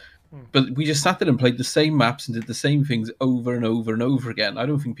stuff, and then but we just sat there and played the same maps and did the same things over and over and over again. I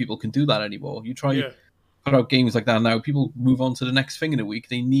don't think people can do that anymore. You try put out games like that now, people move on to the next thing in a week.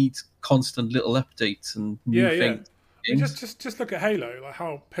 They need constant little updates and new things. I mean, just look at Halo, like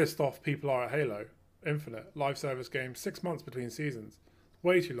how pissed off people are at Halo Infinite, live service game, 6 months between seasons.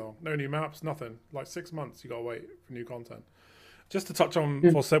 Way too long. No new maps, nothing. Like 6 months, you got to wait for new content. Just to touch on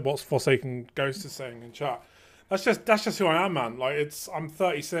what Forsaken Ghost is saying in chat. That's just who I am, man. Like I'm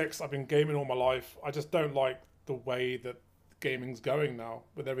 36. I've been gaming all my life. I just don't like the way that gaming's going now,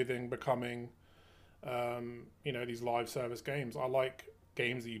 with everything becoming, these live service games. I like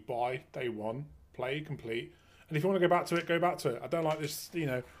games that you buy day one, play, complete, and if you want to go back to it, go back to it. I don't like this.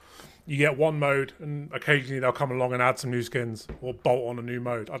 You get one mode, and occasionally they'll come along and add some new skins or bolt on a new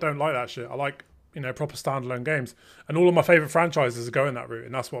mode. I don't like that shit. I like proper standalone games, and all of my favorite franchises are going that route,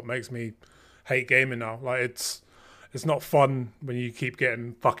 and that's what makes me hate gaming now. Like it's not fun when you keep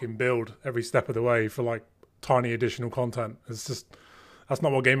getting fucking billed every step of the way for like tiny additional content. That's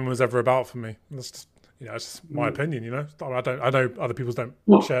not what gaming was ever about for me. That's just, it's just my opinion. I know other people don't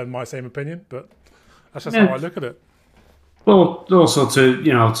share my same opinion, but that's just how I look at it. Well, also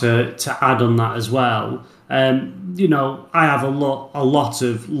to add on that as well, I have a lot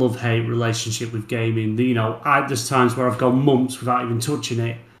of love-hate relationship with gaming. There's times where I've gone months without even touching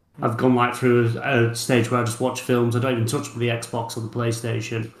it. I've gone through a stage where I just watch films. I don't even touch the Xbox or the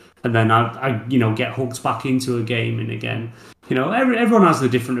PlayStation, and then I get hooked back into a gaming again. Everyone has their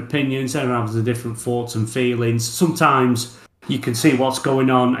different opinions. Everyone has their different thoughts and feelings. Sometimes you can see what's going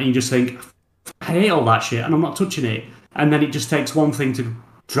on, and you just think, I hate all that shit, and I'm not touching it. And then it just takes one thing to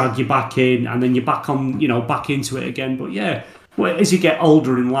drag you back in, and then you're back on, back into it again. But as you get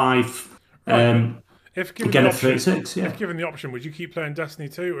older in life, if given the option, would you keep playing Destiny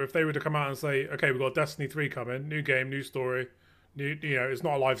 2? Or if they were to come out and say, okay, we've got Destiny 3 coming, new game, new story, it's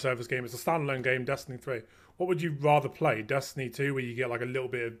not a live service game, it's a standalone game, Destiny 3. What would you rather play? Destiny 2, where you get like a little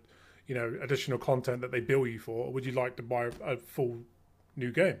bit of, additional content that they bill you for, or would you like to buy a full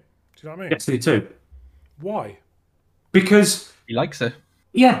new game? Do you know what I mean? Destiny 2. Why? Because he likes it.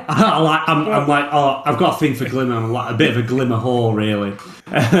 Yeah, I've got a thing for glimmer. I'm like a bit of a glimmer whore, really.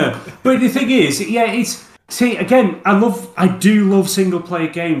 But the thing is, See, again, I do love single player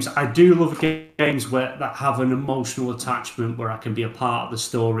games. I do love games that have an emotional attachment where I can be a part of the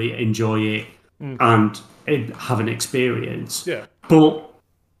story, enjoy it, and have an experience. Yeah. But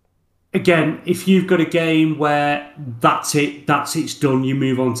again, if you've got a game where it's done, you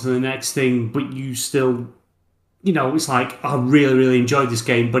move on to the next thing, but you still, it's like, I really, really enjoyed this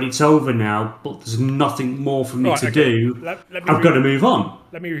game, but it's over now, but there's nothing more for me to do. I've got to move on.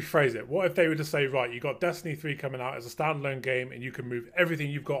 Let me rephrase it. What if they were to say, right, you got Destiny 3 coming out as a standalone game, and you can move everything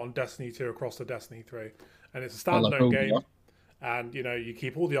you've got on Destiny 2 across to Destiny 3, and it's a standalone game, and you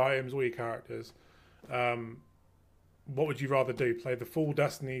keep all the items, all your characters. What would you rather do? Play the full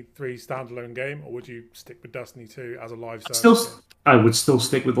Destiny 3 standalone game, or would you stick with Destiny 2 as a live service? I would still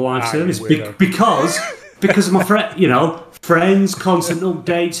stick with the live service because of my friends, constant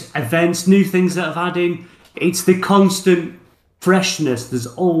updates, events, new things that have added in. It's the constant freshness. There's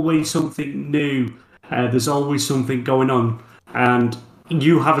always something new. There's always something going on, and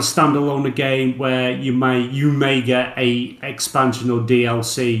you have a standalone game where you may get a expansion or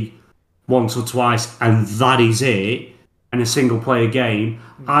DLC once or twice, and that is it. In a single player game,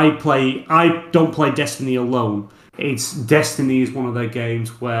 I don't play Destiny alone. Destiny is one of their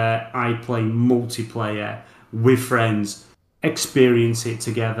games where I play multiplayer with friends, experience it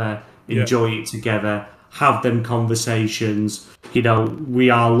together, enjoy it together, have them conversations. We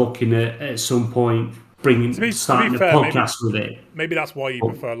are looking at some point starting a podcast with it. Maybe that's why you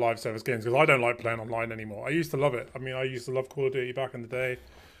prefer live service games, because I don't like playing online anymore. I used to love it. I mean, I used to love Call of Duty back in the day.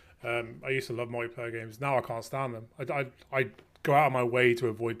 I used to love multiplayer games. Now I can't stand them. I go out of my way to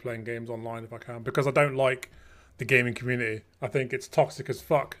avoid playing games online if I can, because I don't like the gaming community. I think it's toxic as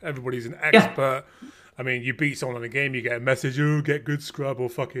fuck. Everybody's an expert. Yeah. I mean, you beat someone in a game, you get a message, "You get good scrub," or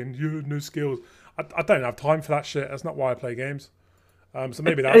 "fucking you no skills." I don't have time for that shit. That's not why I play games. So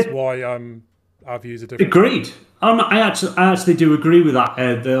maybe that's why our views are different. Agreed. I actually do agree with that.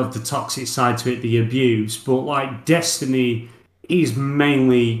 The toxic side to it, the abuse, but like Destiny is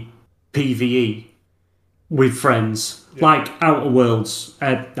mainly PvE with friends, like Outer Worlds.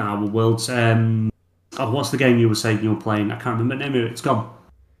 What's the game you were saying you were playing? I can't remember the name of it. It's gone.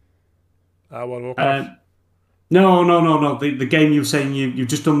 World of Warcraft. No. The game you were saying you've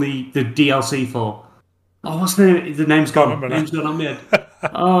just done the DLC for. Oh, what's the name? The name's gone. Name's gone on my head.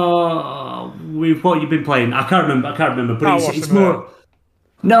 What you've been playing? I can't remember. But it's more.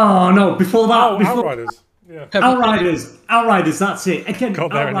 No. Before that, Outriders. Yeah. Outriders. That's it. Again,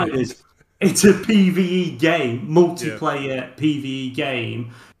 Outriders. It's a PvE game, multiplayer PvE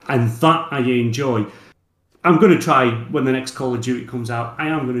game, and that I enjoy. I'm going to try when the next Call of Duty comes out. I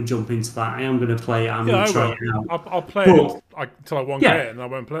am going to jump into that. I am going to play it. I'm going to try it out. I'll play it until I won't get it, and I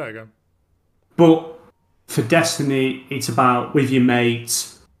won't play it again. But for Destiny, it's about with your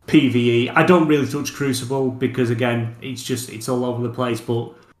mates, PvE. I don't really touch Crucible because, again, it's all over the place.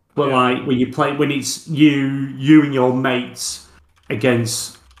 But like when it's you and your mates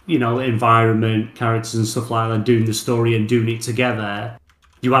against environment, characters and stuff like that, doing the story and doing it together,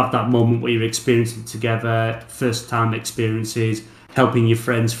 you have that moment where you're experiencing it together, first time experiences, helping your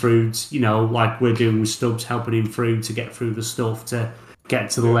friends through, like we're doing with Stubbs, helping him through to get through the stuff, to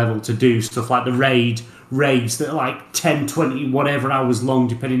get to the level, to do stuff like the raids that are like 10, 20, whatever hours long,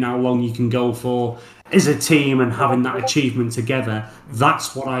 depending how long you can go for, as a team, and having that achievement together.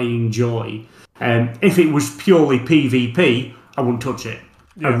 That's what I enjoy. If it was purely PvP, I wouldn't touch it.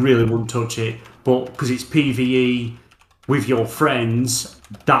 I really wouldn't touch it. But because it's PvE with your friends,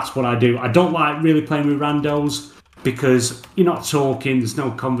 that's what I do. I don't like really playing with randos because you're not talking, there's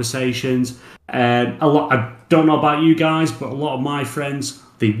no conversations. I don't know about you guys, but a lot of my friends,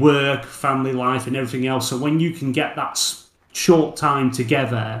 they work, family life and everything else. So when you can get that short time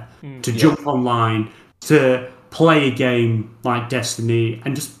together to jump online, to play a game like Destiny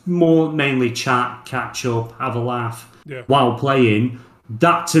and just mainly chat, catch up, have a laugh while playing,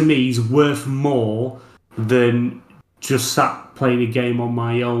 that to me is worth more than just sat playing a game on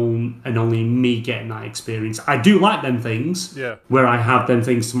my own and only me getting that experience. I do like them things where I have them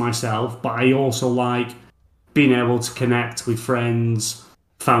things to myself, but I also like being able to connect with friends,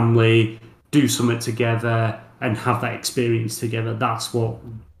 family, do something together and have that experience together. That's what,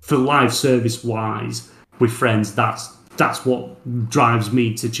 for live service wise with friends, that's what drives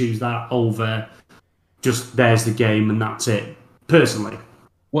me to choose that over just there's the game and that's it, personally.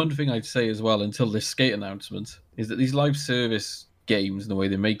 One thing I'd say as well, until this Skate announcement, is that these live service games and the way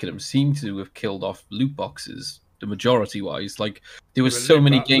they're making them seem to have killed off loot boxes the majority wise. Like there was The so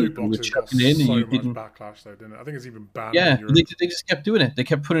many loot games we were boxes got chucking in, and so you much didn't. backlash though, didn't it? I think it's even banned Yeah, in Europe. they just kept doing it. They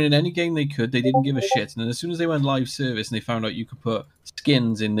kept putting in any game they could. They didn't give a shit. And then as soon as they went live service and they found out you could put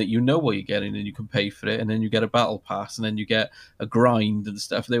skins in that you know what you're getting and you can pay for it, and then you get a battle pass and then you get a grind and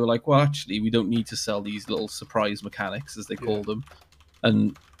stuff, they were like, well, actually, we don't need to sell these little surprise mechanics, as they call them.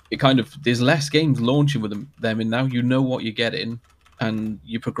 And it kind of, there's less games launching with them in now. You know what you're getting and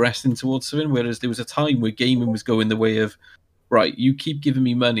you're progressing towards something. Whereas there was a time where gaming was going the way of, right, you keep giving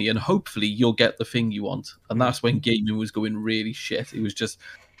me money and hopefully you'll get the thing you want. And that's when gaming was going really shit. It was just,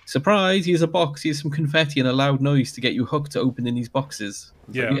 surprise, here's a box, here's some confetti and a loud noise to get you hooked to opening these boxes.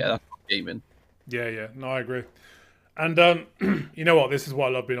 Yeah. Like, yeah, that's gaming. Yeah. No, I agree. And you know what? This is what I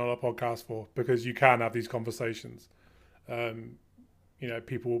love being on a podcast for, because you can have these conversations. You know,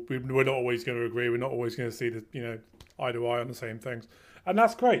 people, we're not always going to agree. We're not always going to see the, you know, eye to eye on the same things. And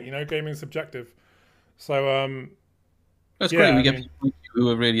that's great. You know, gaming's subjective. So, That's great. We get people like you who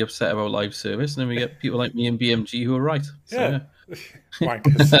are really upset about live service, and then we get people like me and BMG who are right. So, yeah.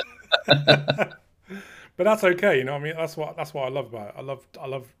 Wankers. But that's okay, you know what I mean? That's what I love about it. I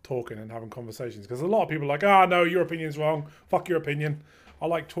love talking and having conversations, because a lot of people are like, no, your opinion's wrong. Fuck your opinion. I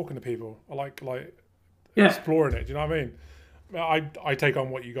like talking to people. I like exploring it. Do you know what I mean? I take on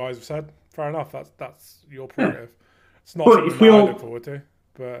what you guys have said. Fair enough. That's your prerogative. It's not something that I look forward to.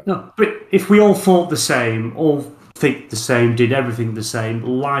 But if we all thought the same, all think the same, did everything the same,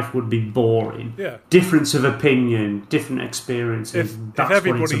 life would be boring. Yeah. Difference of opinion, different experiences. That's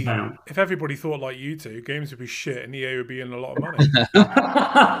what it's about. If everybody thought like you two, games would be shit and EA would be in a lot of money.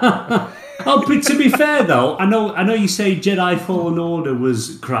 Oh, but to be fair though, I know you say Jedi Fallen Order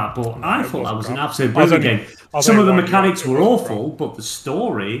was crap, but I thought that was an absolute brilliant game. Some of the mechanics were awful, but the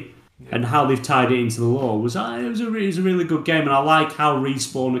story and how they've tied it into the lore was a really good game, and I like how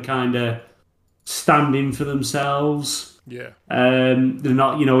Respawn are kind of standing for themselves. Yeah. They're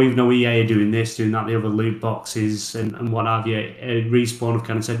not, you know, even though EA are doing this, doing that, the other loot boxes and what have you, Respawn have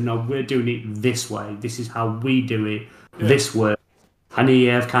kind of said, no, we're doing it this way. This is how we do it this way. And EA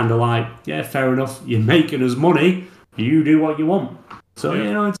have kind of like, yeah, fair enough. You're making us money. You do what you want. So,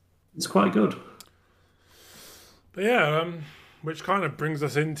 you know, it's quite good. But yeah, which kind of brings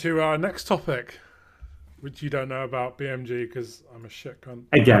us into our next topic, which you don't know about BMG, because I'm a shit cunt.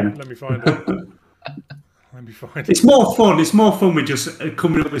 Again. Let me find it. Let me find it. It's more fun. It's more fun with just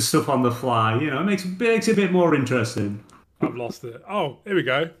coming up with stuff on the fly. You know, it makes it a bit more interesting. I've lost it. Oh, here we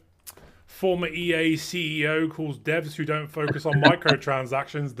go. Former EA CEO calls devs who don't focus on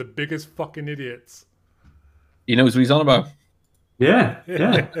microtransactions the biggest fucking idiots. He knows what he's on about. Yeah.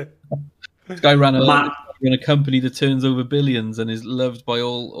 This guy ran a company that turns over billions and is loved by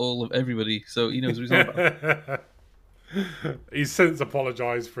all of everybody, so he knows what he's on about. He's since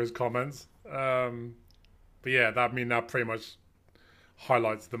apologised for his comments. But yeah, that pretty much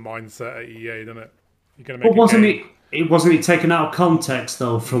highlights the mindset at EA, doesn't it? You're gonna make wasn't it taken out of context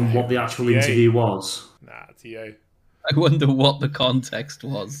though from what the actual interview was? Nah, it's EA. I wonder what the context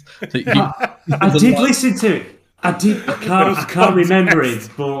was. I did listen to it. I can't remember it,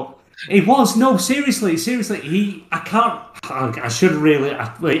 but it was seriously. I should really.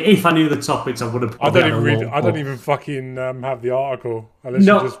 If I knew the topics, I would have. I don't even fucking have the article. I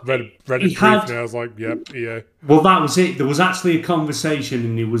literally just read it briefly. I was like, "Yep, EA." Well, that was it. There was actually a conversation,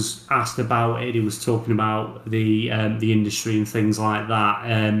 and he was asked about it. He was talking about the industry and things like that,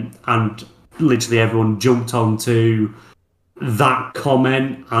 and literally everyone jumped onto that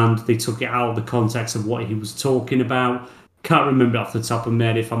comment, and they took it out of the context of what he was talking about. Can't remember off the top of my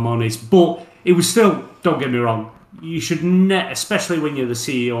head, if I'm honest, but it was still. Don't get me wrong. You should especially when you're the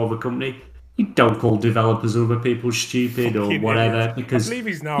CEO of a company, you don't call developers or other people stupid or whatever. Because I believe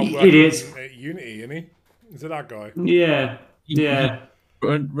he's now working at Unity, isn't he? Is it that guy? Yeah.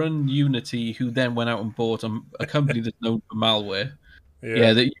 Run Unity, who then went out and bought a company that's known for malware.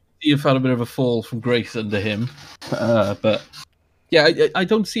 Yeah, that you've had a bit of a fall from grace under him. But yeah, I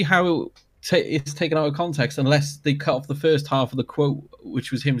don't see how it's taken out of context unless they cut off the first half of the quote,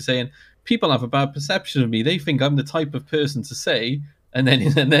 which was him saying, "People have a bad perception of me. They think I'm the type of person to say," and then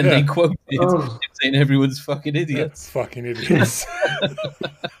they quote it saying everyone's fucking idiots. Fucking idiots.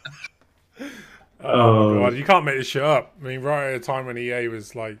 Oh God, you can't make this shit up. I mean, right at a time when EA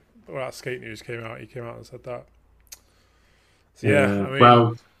was like, that Skate News came out, he came out and said that. So, yeah, I mean,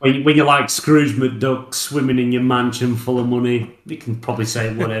 well, when you're like Scrooge McDuck swimming in your mansion full of money, you can probably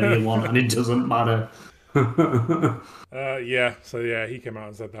say whatever you want and it doesn't matter. He came out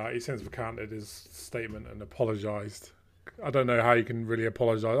and said that. He since recanted his statement and apologised. I don't know how you can really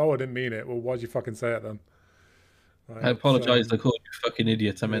apologise. Oh, I didn't mean it. Well, why'd you fucking say it then? I apologise. I called you fucking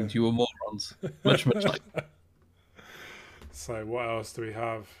idiots. I meant you were morons. Much like that. So what else do we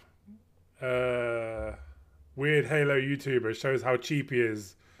have? Weird Halo YouTuber shows how cheap he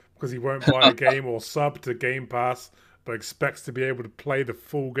is because he won't buy a game or sub to Game Pass, but expects to be able to play the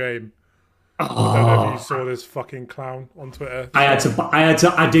full game. I don't know if you saw this fucking clown on Twitter. I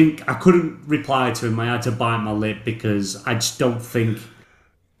couldn't reply to him. I had to bite my lip because I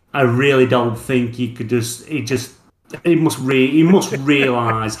really don't think he could he must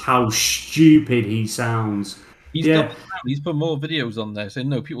realise how stupid he sounds. He's put more videos on there saying,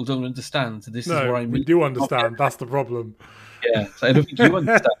 no, people don't understand. So this is what I mean. We do understand. That's the problem. Yeah, so I don't think you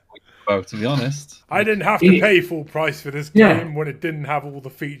understand what you're about, to be honest. I didn't have to pay full price for this game when it didn't have all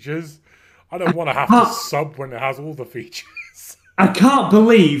the features. I don't want to have to sub when it has all the features. I can't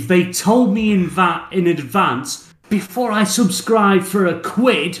believe they told me in advance, before I subscribed for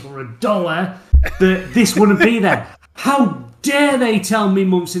 £1 or $1, that this wouldn't be there. How dare they tell me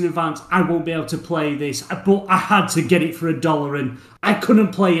months in advance I won't be able to play this, but I had to get it for $1 and I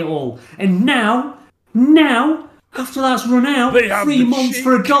couldn't play it all. And now, after that's run out, 3 months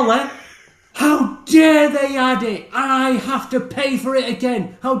for $1, how dare they add it? I have to pay for it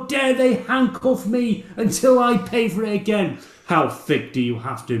again. How dare they handcuff me until I pay for it again? How thick do you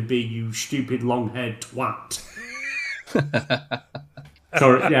have to be, you stupid long-haired twat?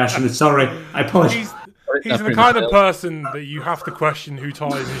 Sorry, I apologize. He's the kind of person that you have to question who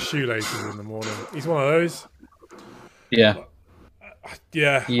ties his shoelaces in the morning. He's one of those. Yeah.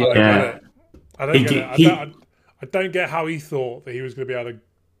 Yeah. I don't get it. I don't get how he thought that he was going to be able to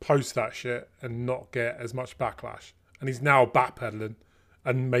post that shit and not get as much backlash. And he's now backpedaling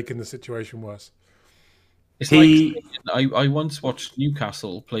and making the situation worse. It's like I once watched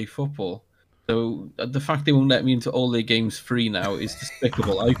Newcastle play football. So the fact they won't let me into all their games free now is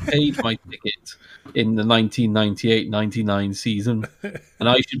despicable. I paid my ticket in the 1998-99 season, and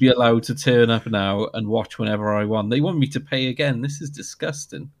I should be allowed to turn up now and watch whenever I want. They want me to pay again. This is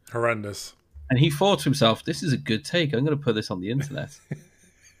disgusting. Horrendous. And he thought to himself, this is a good take. I'm going to put this on the internet.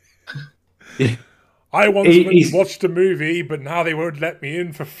 I once watched a movie, but now they won't let me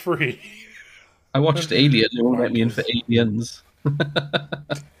in for free. I watched Alien. They won't let me in for Aliens.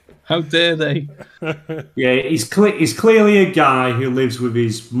 How dare they? Yeah, he's clearly a guy who lives with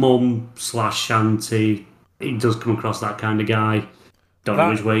his mum/shanty. He does come across that kind of guy. Don't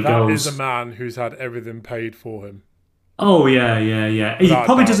know which way he goes. That is a man who's had everything paid for him. Oh, yeah. He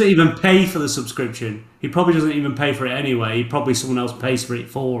probably doesn't even pay for the subscription. He probably doesn't even pay for it anyway. Probably someone else pays for it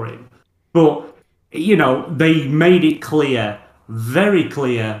for him. But, they made it clear, very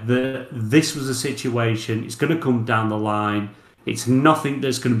clear, that this was a situation. It's going to come down the line. It's nothing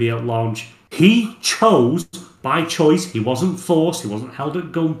that's going to be at launch. He chose by choice. He wasn't forced. He wasn't held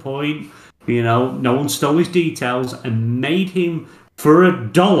at gunpoint. No one stole his details and made him for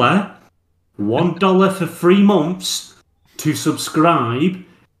 $1, $1 for 3 months to subscribe.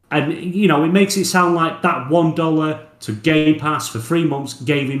 And, it makes it sound like that $1 to Game Pass for 3 months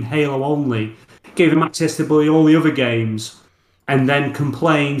gave him Halo only, gave him access to all the other games, and then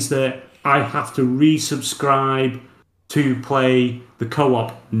complains that I have to resubscribe to play the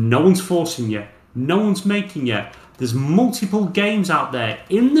co-op. No one's forcing you. No one's making you. There's multiple games out there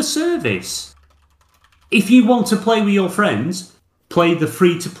in the service. If you want to play with your friends, play the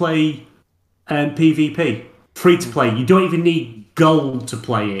free-to-play PvP. Free-to-play. You don't even need gold to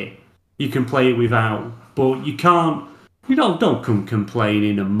play it. You can play it without. But you can't... don't come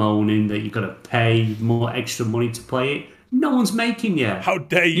complaining and moaning that you've got to pay more extra money to play it. No one's making you. How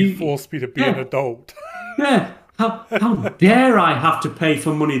dare you force me to be an adult? Yeah. How dare I have to pay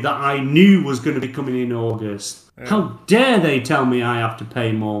for money that I knew was going to be coming in August? Yeah. How dare they tell me I have to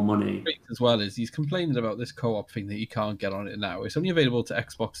pay more money? As well as he's complaining about this co-op thing that you can't get on it now. It's only available to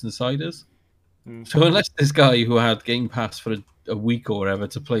Xbox Insiders. So unless this guy who had Game Pass for a week or whatever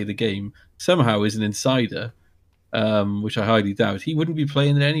to play the game somehow is an insider, which I highly doubt, he wouldn't be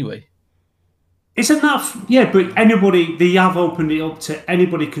playing it anyway. Isn't that... Yeah, but they have opened it up to...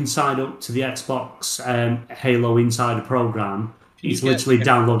 Anybody can sign up to the Xbox Halo Insider program. He's literally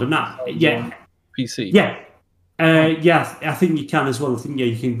downloaded an app. Yeah. PC. Yeah. I think you can as well. I think,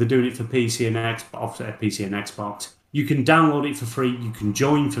 they're doing it for PC and Xbox. You can download it for free. You can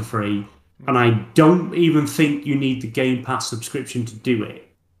join for free. And I don't even think you need the Game Pass subscription to do it.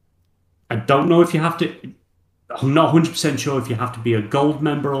 I don't know if you have to... I'm not 100% sure if you have to be a gold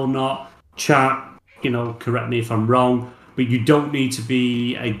member or not. Chat, correct me if I'm wrong, but you don't need to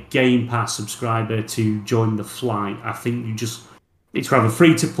be a Game Pass subscriber to join the flight. I think it's rather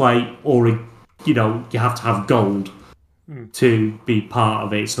free to play, or you have to have gold to be part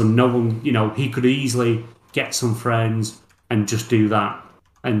of it. So no one, he could easily get some friends and just do that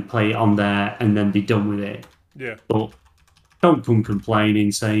and play it on there and then be done with it. Yeah. But don't come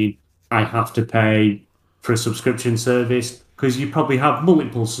complaining saying I have to pay for a subscription service, because you probably have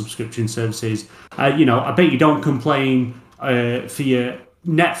multiple subscription services. I bet you don't complain for your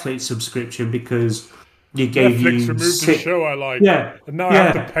Netflix subscription because you gave Netflix removed a show I like. Yeah, and now I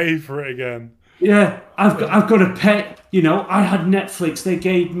have to pay for it again. Yeah, I've got to pay. I had Netflix. They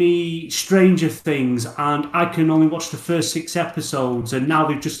gave me Stranger Things, and I can only watch the first 6 episodes. And now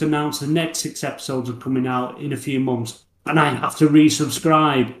they've just announced the next 6 episodes are coming out in a few months, and I have to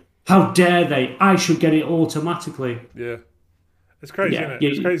resubscribe. How dare they? I should get it automatically. Yeah, it's crazy, isn't it?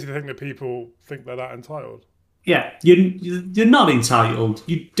 It's crazy to think that people think they're that entitled. Yeah, you're not entitled.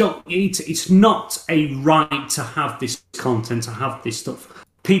 You don't. It's not a right to have this content, to have this stuff.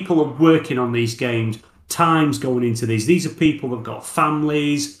 People are working on these games. Time's going into these. These are people that've got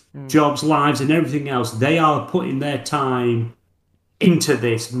families, jobs, lives, and everything else. They are putting their time into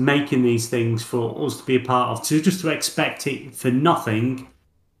this, making these things for us to be a part of. So just to expect it for nothing,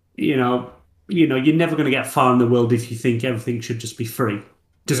 you're never going to get far in the world if you think everything should just be free.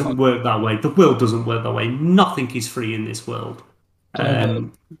 It doesn't work that way. The world doesn't work that way. Nothing is free in this world.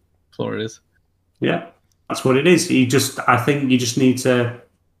 Floor it is. Yeah, that's what it is. I think you just need to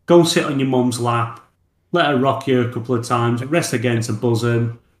go and sit on your mum's lap, let her rock you a couple of times, rest against her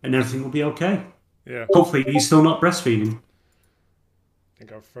bosom, and everything will be okay. Yeah. Hopefully you're still not breastfeeding. I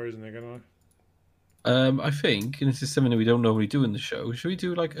think I've frozen again, I think, and this is something that we don't normally do in the show, should we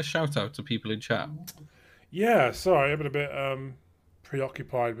do like a shout out to people in chat? Yeah, sorry, I've been a bit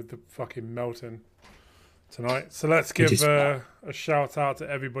preoccupied with the fucking melting tonight. So let's give a shout out to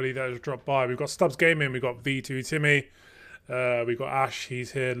everybody that has dropped by. We've got Stubbs Gaming, we've got V2 Timmy, we've got Ash,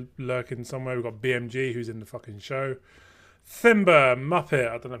 he's here lurking somewhere, we've got BMG, who's in the fucking show, Thimber, Muppet,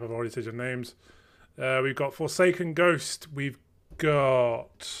 I don't know if I've already said your names, we've got Forsaken Ghost, we've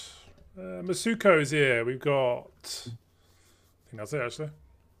got Masuko's here, we've got, I think that's it actually.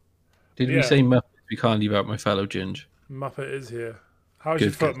 Did we say Muppet? We can't leave out my fellow Ginge. Muppet is here. How's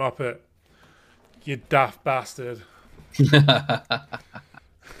your foot, Muppet? You daft bastard.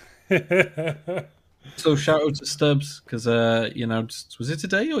 So shout out to Stubbs, because was it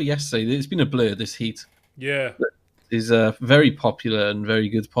today or yesterday? It's been a blur, this heat. Yeah. His very popular and very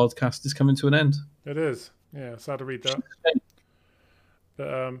good podcast is coming to an end. It is. Yeah, sad to read that.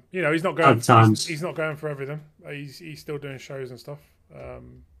 But he's not going. He's not going for everything. He's still doing shows and stuff.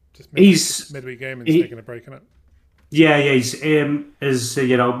 Just midweek gaming, taking a break in it. Yeah, he's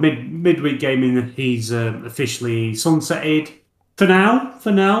midweek gaming. He's officially sunsetted for now.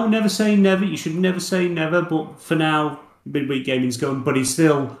 For now, never say never. You should never say never. But for now, midweek gaming's going. But he's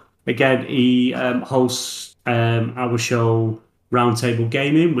still, again, he hosts our show Roundtable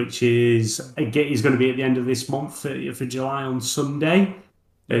Gaming, which is going to be at the end of this month, 30th of July on Sunday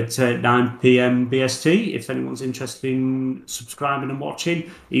at 9 p.m. BST, if anyone's interested in subscribing and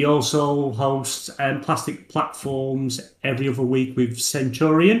watching. He also hosts Plastic Platforms every other week with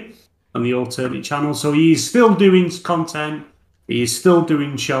Centurion on the alternate channel. So he's still doing content. He's still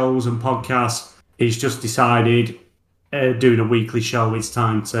doing shows and podcasts. He's just decided doing a weekly show, it's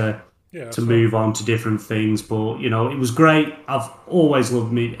time to move on to different things. But, it was great. I've always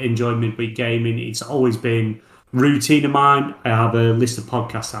enjoyed midweek gaming. It's always been routine of mine. I have a list of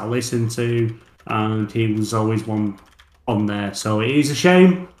podcasts I listen to, and he was always one on there. So it is a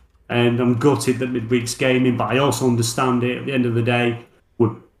shame, and I'm gutted that midweek's gaming, but I also understand it. At the end of the day,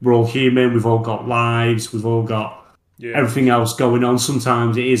 we're all human. We've all got lives. We've all got everything else going on.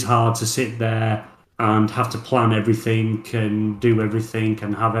 Sometimes it is hard to sit there and have to plan everything and do everything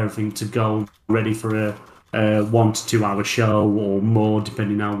and have everything to go ready for a 1 to 2 hour show or more,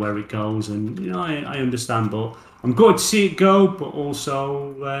 depending on where it goes. And I understand, but I'm glad to see it go. But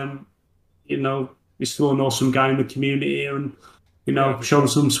also, he's still an awesome guy in the community, and showing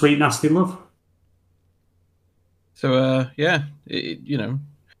some sweet nasty love. So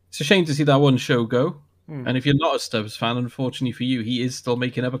it's a shame to see that one show go. And if you're not a Stubbs fan, unfortunately for you, he is still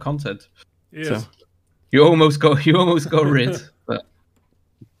making other content. Yes. So you almost got rid. But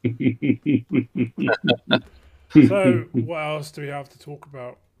so what else do we have to talk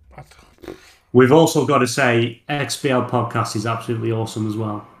about? We've also got to say XBL podcast is absolutely awesome as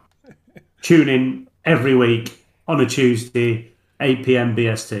well. Tune in every week on a Tuesday, 8 p.m.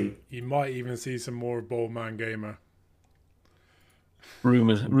 BST. You might even see some more of Bold Man Gamer.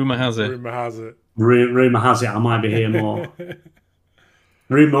 Rumor has it. Rumor has it. Rumor has it I might be here more.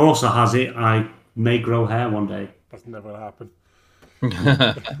 Rumor also has it I may grow hair one day. That's never going to happen.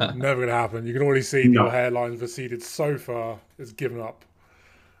 Never going to happen. You can already see your hairline's receded so far. It's given up.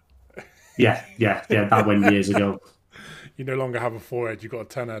 Yeah. That went years ago. You no longer have a forehead. You've got a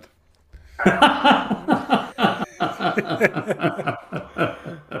 10 head.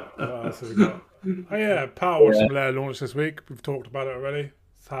 What else have we got? Oh yeah, Power Wash Simulator launched this week. We've talked about it already.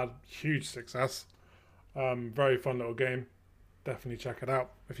 It's had huge success. Very fun little game. Definitely check it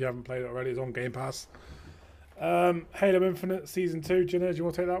out if you haven't played it already. It's on Game Pass. Halo Infinite Season 2. Gina, do you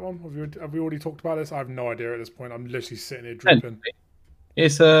want to take that one? Have we already talked about this? I have no idea at this point. I'm literally sitting here dripping.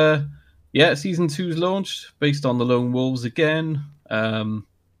 It's Season 2's launched based on the Lone Wolves again.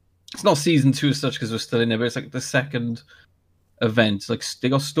 It's not Season 2 as such because we're still in there, but it's like the second event. Like they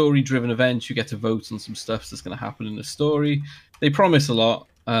got story-driven events. You get to vote on some stuff that's going to happen in the story. They promise a lot.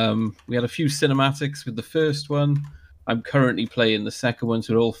 We had a few cinematics with the first one. I'm currently playing the second one,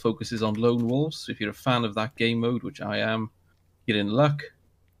 so it all focuses on Lone Wolves. So if you're a fan of that game mode, which I am, you're in luck.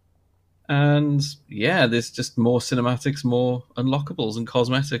 And yeah, there's just more cinematics, more unlockables and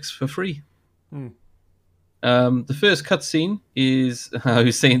cosmetics for free. The first cutscene is, I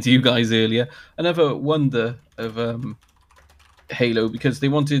was saying to you guys earlier, another wonder of Halo, because they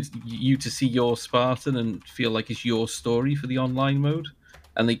wanted you to see your Spartan and feel like it's your story for the online mode.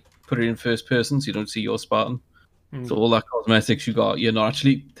 And they put it in first person, so you don't see your Spartan. So all that cosmetics you got, you're not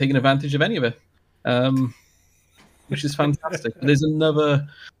actually taking advantage of any of it, which is fantastic. There's another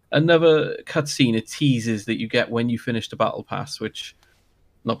cutscene, it teases that you get when you finish the Battle Pass,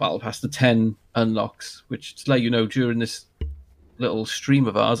 the 10 unlocks, which to let you know, during this little stream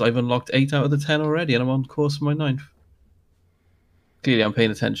of ours, I've unlocked 8 out of the 10 already, and I'm on course for my 9th. Clearly, I'm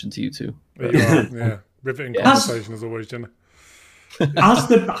paying attention to you two. Yeah. Riveting conversation as always, Jenna. Has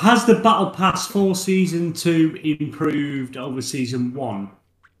the Battle Pass for Season 2 improved over Season 1?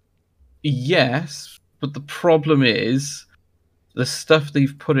 Yes, but the problem is the stuff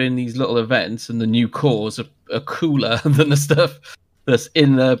they've put in these little events and the new cores are cooler than the stuff that's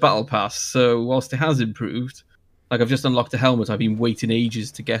in the Battle Pass. So whilst it has improved, like I've just unlocked a helmet I've been waiting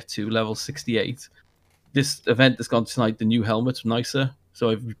ages to get to, level 68. This event that's gone tonight, the new helmet's nicer. So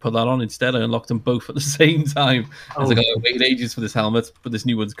I've put that on instead. I unlocked them both at the same time. I was like, I waited ages for this helmet, but this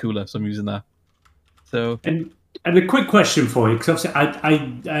new one's cooler, so I'm using that. So and a quick question for you, because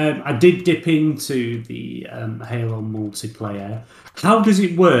obviously I did dip into the Halo multiplayer. How does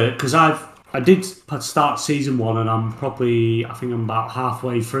it work? Because I did start Season 1, and I think I'm about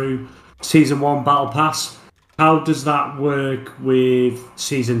halfway through Season 1 Battle Pass. How does that work with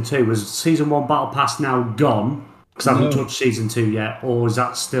Season 2? Is Season 1 Battle Pass now gone? Because I haven't touched Season 2 yet, or is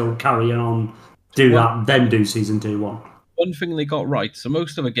that still carrying on? Then do Season 2 1? One thing they got right, so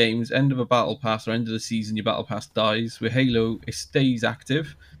most of the games, end of a battle pass or end of the season, your battle pass dies. With Halo, it stays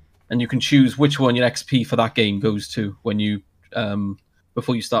active, and you can choose which one your XP for that game goes to when you,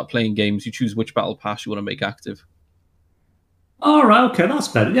 before you start playing games, you choose which battle pass you want to make active. All right, okay, that's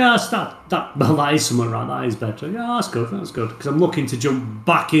better. Yeah, that is something right. That is better. Yeah, that's good. Because I'm looking to jump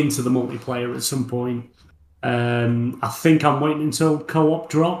back into the multiplayer at some point. I think I'm waiting until co-op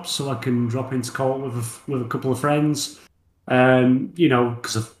drops so I can drop into co-op with a couple of friends.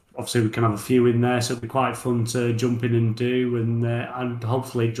 Because obviously we can have a few in there, so it'll be quite fun to jump in and do, and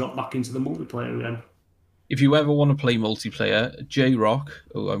hopefully drop back into the multiplayer again. If you ever want to play multiplayer, J-Rock,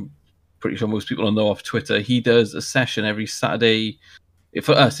 who I'm pretty sure most people know off Twitter, he does a session every Saturday.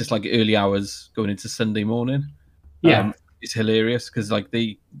 For us, it's like early hours going into Sunday morning. Yeah. It's hilarious because like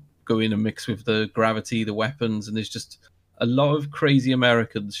they go in and mix with the gravity, the weapons, and there's just a lot of crazy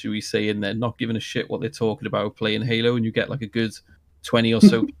Americans, should we say, in there, not giving a shit what they're talking about playing Halo, and you get like a good 20 or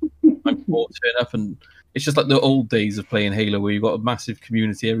so people turn up, and it's just like the old days of playing Halo where you've got a massive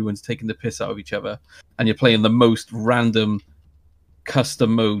community, everyone's taking the piss out of each other, and you're playing the most random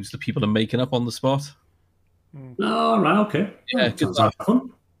custom modes that people are making up on the spot. Oh, right, okay. Yeah, sounds like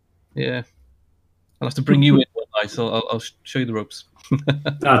fun. Yeah. I'll have to bring you in one night, so I'll show you the ropes.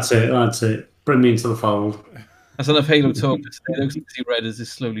 That's it. Bring me into the fold. That's enough Halo talk. Those red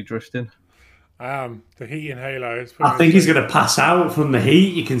is slowly drifting. The heat in Halo. I think he's going to pass out from the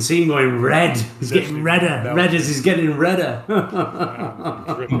heat. You can see him going red. He's getting redder. Red as he's getting redder.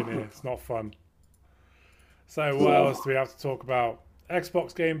 Dripping here. It's not fun. So what else do we have to talk about?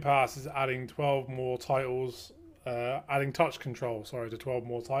 Xbox Game Pass is adding 12 more titles. Adding touch control, to 12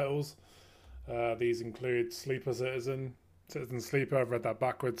 more titles. These include Sleeper Citizen Sleeper. I've read that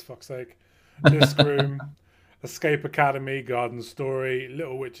backwards. Fuck's sake. Disc Room. Escape Academy, Garden Story,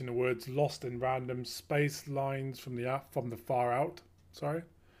 Little Witch in the Woods, Lost in Random, Space Lines from the Far Out.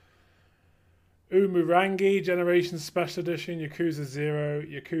 Umurangi Generation Special Edition, Yakuza 0,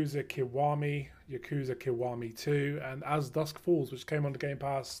 Yakuza Kiwami 2, and As Dusk Falls, which came on the Game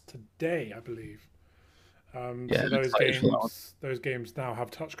Pass today, I believe. So those games now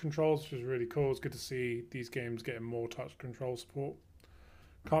have touch controls, which is really cool. It's good to see these games getting more touch control support.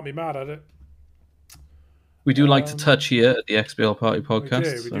 Can't be mad at it. We do like to touch here at the XBL Party We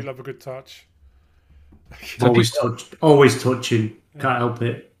podcast. do love a good touch. Always touching. Can't help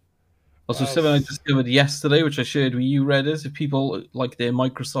it. Also, something I discovered yesterday, which I shared with you, Redders, if people like their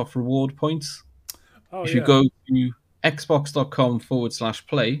Microsoft reward points, if you go to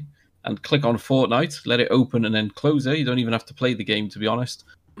xbox.com/play and click on Fortnite, let it open and then close it. You don't even have to play the game, to be honest.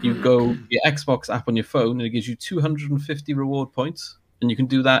 You go your Xbox app on your phone and it gives you 250 reward points, and you can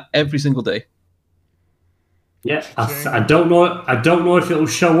do that every single day. Yeah, I don't know. I don't know if it'll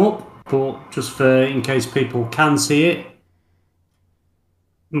show up, but just for in case people can see it,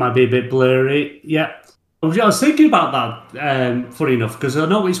 might be a bit blurry. Yeah, I was thinking about that. Funny enough, because I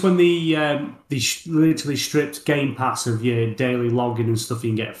noticed when they literally stripped Game Pass of your daily login and stuff, you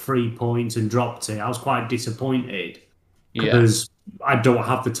can get 3 points and dropped it. I was quite disappointed because I don't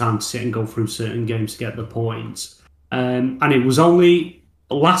have the time to sit and go through certain games to get the points. And it was only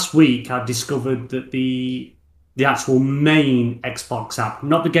last week I discovered that the actual main Xbox app,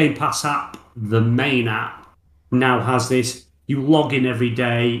 not the Game Pass app, the main app, now has this. You log in every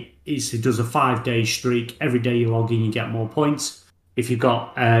day. It does a 5-day streak. Every day you log in, you get more points. If you've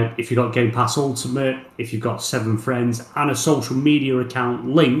got Game Pass Ultimate, if you've got 7 friends and a social media account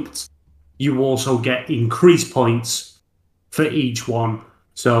linked, you also get increased points for each one.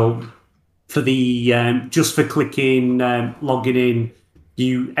 So for the just for clicking logging in,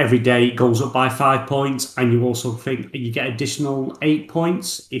 you every day goes up by 5 points, and you also think you get additional 8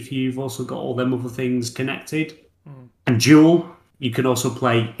 points if you've also got all them other things connected. And Duel, you can also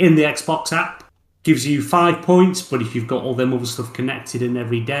play in the Xbox app, gives you 5 points, but if you've got all them other stuff connected in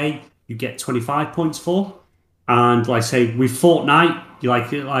every day, you get 25 points for. And like I say, with Fortnite, you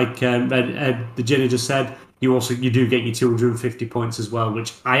the Jenna just said, you do get your 250 points as well,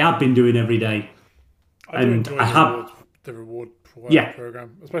 which I have been doing every day. I do enjoy the reward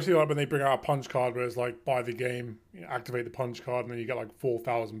program, especially like when they bring out a punch card where it's like buy the game, activate the punch card, and then you get like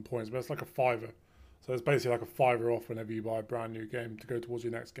 4,000 points. But it's like a $5. So it's basically like a $5 off whenever you buy a brand new game to go towards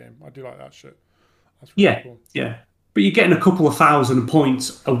your next game. I do like that shit. That's really cool. Yeah. But you're getting a couple of thousand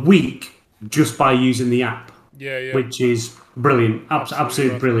points a week just by using the app. Yeah. Which is brilliant.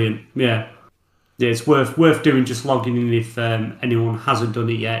 Absolutely brilliant. Yeah. Yeah, it's worth doing, just logging in if anyone hasn't done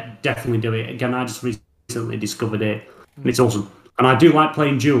it yet. Definitely do it. Again, I just recently discovered it. And it's awesome. And I do like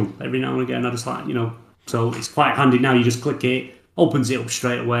playing Duel every now and again. I just like, so it's quite handy now. You just click it, opens it up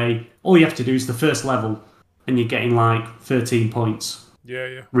straight away. All you have to do is the first level, and you're getting like 13 points.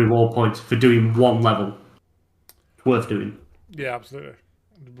 Yeah. Reward points for doing one level. It's worth doing. Yeah, absolutely.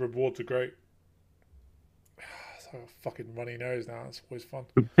 The rewards are great. It's like a fucking runny nose now. It's always fun.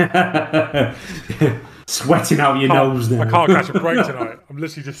 Sweating out your nose now. I can't catch a break tonight. I'm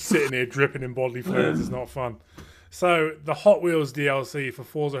literally just sitting here dripping in bodily fluids. It's not fun. So the Hot Wheels DLC for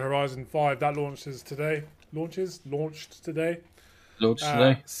Forza Horizon 5 that launched today.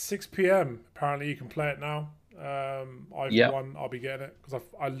 6 p.m. Apparently you can play it now. I'll be getting it because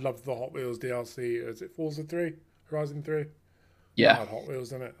I love the Hot Wheels DLC. Is it Forza 3? Horizon 3? Yeah. Had Hot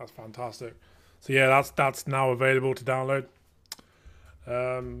Wheels in it. That's fantastic. So yeah, that's now available to download.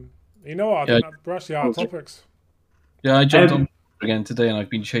 You know what? I think we're actually out of topics. Yeah, I jumped on again today and I've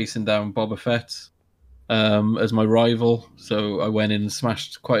been chasing down Boba Fett as my rival. So I went in and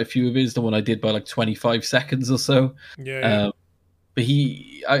smashed quite a few of his. The one I did by like 25 seconds or so. Yeah. But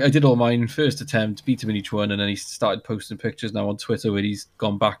I did all mine first attempt, beat him in each one, and then he started posting pictures now on Twitter where he's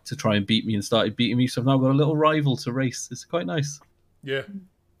gone back to try and beat me and started beating me. So I've now got a little rival to race. It's quite nice. Yeah.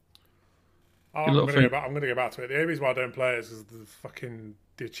 I'm going to go back to it. The only reason why I don't play it is because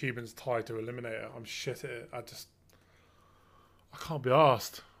the achievement's tied to Eliminator. I'm shit at it. I can't be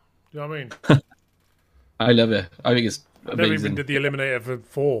arsed. You know what I mean? I love it. I think it's amazing. I never even did the Eliminator for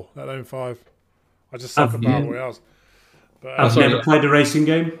 4, let alone 5. I just suck at Battle Royales. But, I've never played a racing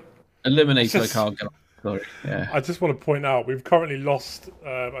game. Eliminator, I can't get on. Sorry. Yeah. I just want to point out, we've currently lost,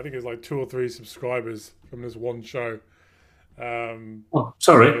 I think it's like 2 or 3 subscribers from this one show.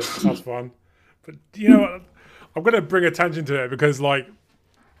 Sorry. So that's fun. But, you know what? I'm going to bring attention to it because, like,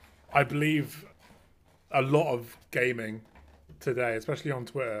 I believe a lot of gaming today, especially on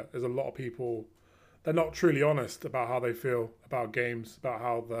Twitter, there's a lot of people, they're not truly honest about how they feel about games, about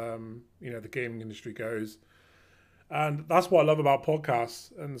how the gaming industry goes. And that's what I love about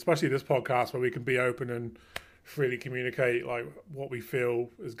podcasts, and especially this podcast where we can be open and freely communicate like what we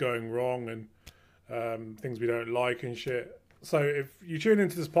feel is going wrong and things we don't like and shit. So if you tune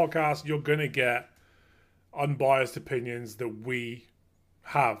into this podcast, you're going to get unbiased opinions that we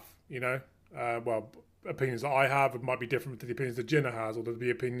have, opinions that I have. It might be different to the opinions that Jinna has, or there'll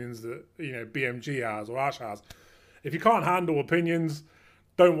be opinions that, BMG has or Ash has. If you can't handle opinions,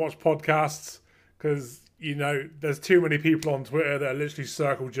 don't watch podcasts because, you know, there's too many people on Twitter that are literally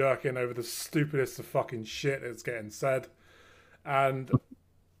circle jerking over the stupidest of fucking shit that's getting said. And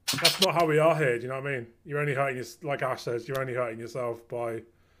that's not how we are here. Do you know what I mean? You're only hurting like Ash says, you're only hurting yourself by,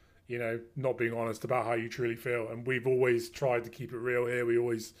 you know, not being honest about how you truly feel. And we've always tried to keep it real here. We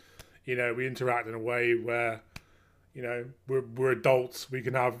always, you know, we interact in a way where, you know, we're adults. We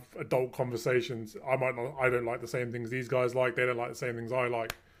can have adult conversations. I don't like the same things these guys like. They don't like the same things I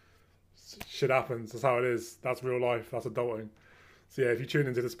like. Shit happens. That's how it is. That's real life. That's adulting. So yeah, if you tune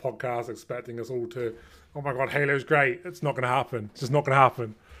into this podcast expecting us all to, oh my god, Halo's great, it's not going to happen. It's just not going to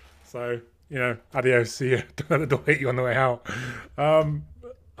happen. So, you know, adios. See you. Don't let the door hit you on the way out. I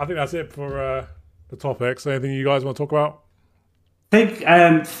think that's it for the topics. Anything you guys want to talk about? I think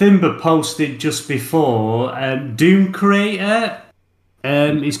Thimber posted just before Doom creator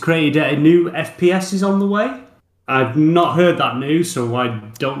he's created a new FPS is on the way. I've not heard that news, so I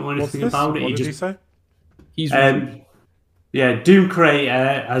don't know anything about it. What did he say? He's yeah, Doom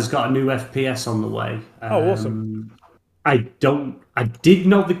creator has got a new FPS on the way. Oh, awesome! I did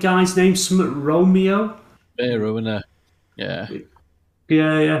know the guy's name, something Romeo. Romero, innit? Yeah.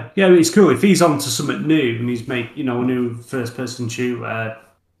 Yeah. It's cool if he's on to something new and he's made, you know, a new first-person shooter.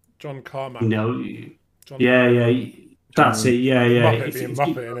 John Carmack. You know, John that's it. Yeah. Muppet being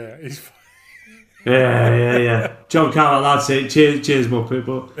Muppet, innit? He's... Yeah. John Carmack, that's it. Cheers, Muppet.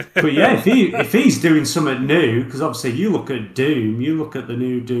 But yeah, if he's doing something new, because obviously you look at Doom, you look at the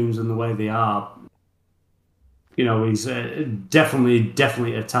new Dooms and the way they are. You know, he's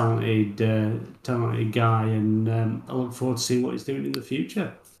definitely a talented guy, and I look forward to seeing what he's doing in the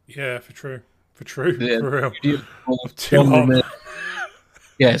future. Yeah, for true, yeah, for real.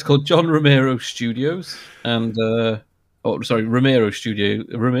 It's called John Romero Studios, and Romero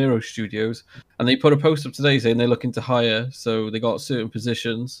Studios, and they put a post up today saying they're looking to hire. So they got certain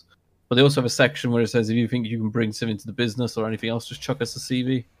positions, but they also have a section where it says if you think you can bring something to the business or anything else, just chuck us a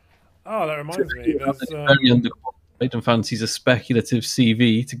CV. Oh, that reminds me. Very underqualified and fancies a speculative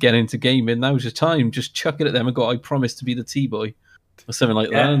CV to get into gaming. Now's your time. Just chuck it at them and go, I promise to be the T-boy. Or something like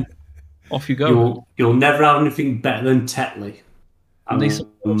that. And off you go. You'll never have anything better than Tetley. And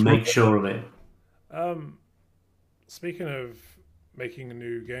we'll make sure of it. Speaking of making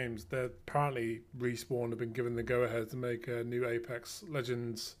new games, they're apparently Respawn have been given the go-ahead to make a new Apex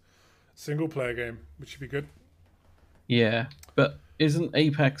Legends single-player game, which should be good. Yeah, but isn't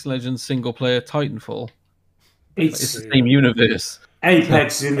Apex Legends single-player Titanfall? It's the same universe.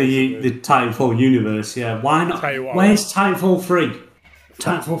 Apex is in the Titanfall universe, yeah. Why not? Where's Titanfall 3?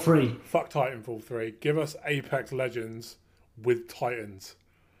 Titanfall 3. Fuck Titanfall 3. Give us Apex Legends with Titans.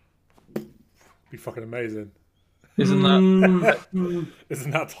 Be fucking amazing. Isn't that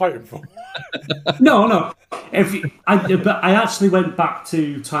Titanfall? No. But I actually went back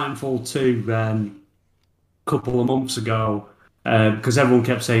to Titanfall 2 a couple of months ago because everyone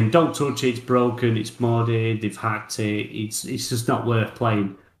kept saying, don't touch it, it's broken, it's modded, they've hacked it, it's just not worth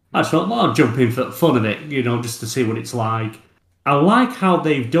playing. I just thought, well, I'll jump in for the fun of it, you know, just to see what it's like. I like how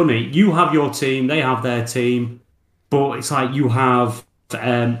they've done it. You have your team, they have their team, but it's like you have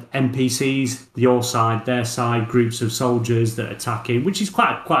NPCs, your side, their side, groups of soldiers that are attacking, which is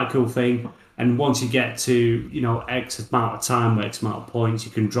quite a cool thing. And once you get to, you know, X amount of time, X amount of points,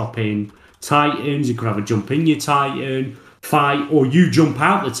 you can drop in Titans, you can have a jump in your Titan, fight, or you jump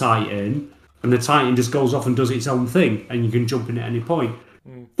out the Titan, and the Titan just goes off and does its own thing, and you can jump in at any point.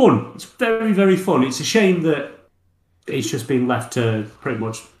 Fun. It's very, very fun. It's a shame that it's just been left to pretty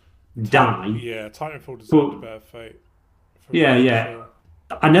much die. Yeah, Titanfall deserved a better fate. Yeah. Sure.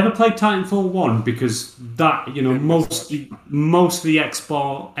 I never played Titanfall 1 because that, you know, most of the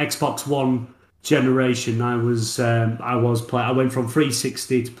Xbox One generation I went from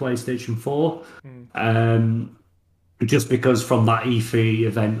 360 to PlayStation 4. Just because from that E3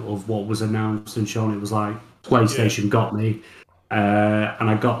 event of what was announced and shown, it was like PlayStation got me. And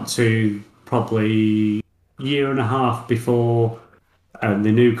I got to probably a year and a half before the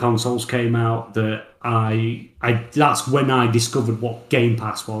new consoles came out that that's when I discovered what Game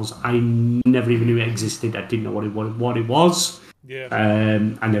Pass was. I never even knew it existed. I didn't know what it was. Yeah.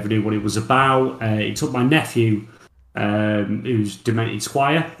 I never knew what it was about. It took my nephew, who's Demented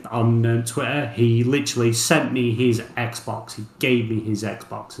Squire, on Twitter. He literally sent me his Xbox. He gave me his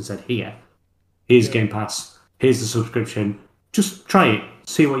Xbox and said, here's Game Pass. Here's the subscription. Just try it.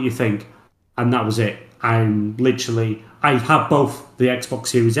 See what you think. And that was it. I have both the Xbox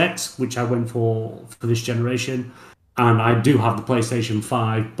Series X, which I went for this generation, and I do have the PlayStation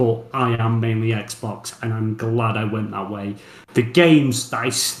 5, but I am mainly Xbox, and I'm glad I went that way. The games that I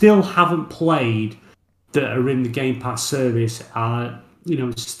still haven't played that are in the Game Pass service are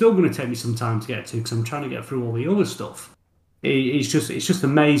it's still going to take me some time to get to because I'm trying to get through all the other stuff. It's just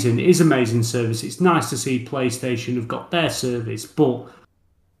amazing. It is amazing service. It's nice to see PlayStation have got their service, but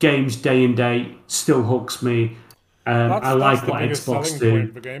games day and date still hooks me. I like what Xbox do.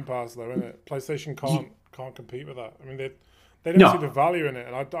 Point for Game Pass, though, isn't it? PlayStation can't compete with that. I mean, they don't see the value in it,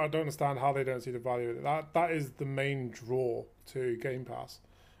 and I don't understand how they don't see the value in it. That is the main draw to Game Pass,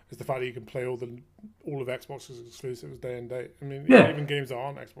 is the fact that you can play all of Xbox's exclusives day and date. I mean, even games that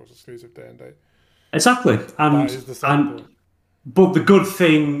aren't Xbox exclusive day and date. Exactly, that is the selling point. But the good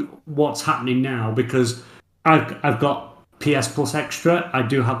thing, what's happening now, because I've got PS Plus Extra, I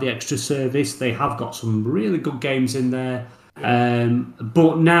do have the extra service. They have got some really good games in there.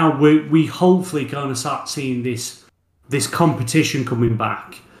 But now we hopefully going to start seeing this competition coming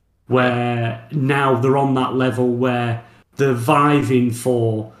back, where now they're on that level where they're viving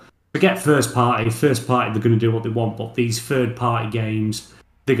for, forget first party they're going to do what they want, but these third party games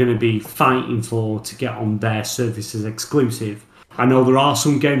they're going to be fighting for to get on their services exclusive. I know there are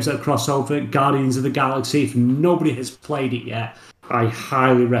some games that cross over. Guardians of the Galaxy, if nobody has played it yet, I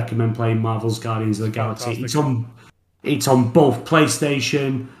highly recommend playing Marvel's Guardians of the Galaxy. It's on both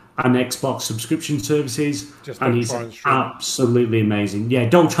PlayStation and Xbox subscription services, and it's absolutely amazing. Yeah,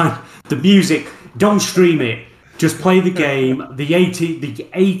 don't stream it. Just play the game. The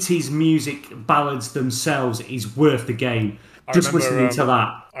 80s music ballads themselves is worth the game. Just listening to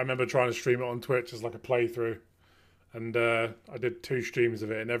that. I remember trying to stream it on Twitch as like a playthrough. And I did 2 streams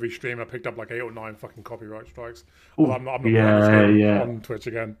of it, and every stream I picked up like 8 or 9 fucking copyright strikes. Well, I'm not on Twitch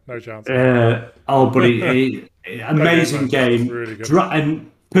again. No chance. Amazing game. Really good. And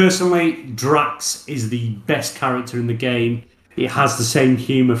personally, Drax is the best character in the game. It has the same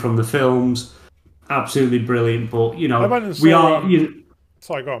humour from the films. Absolutely brilliant. But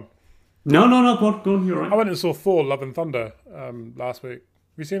Sorry, go on. No, go on. You're right. I went and saw Thor: Love and Thunder last week.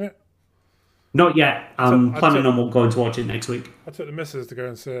 Have you seen it? Not yet. I'm planning on going to watch it next week. I took the missus to go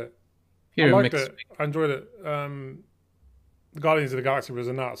and see it. I liked it. I enjoyed it. Guardians of the Galaxy was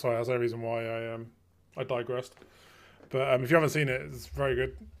in that. Sorry, that's the reason why I digressed. But if you haven't seen it, it's very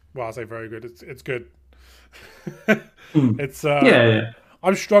good. Well, I say very good. It's good. It's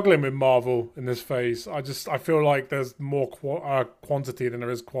I'm struggling with Marvel in this phase. I feel like there's more quantity than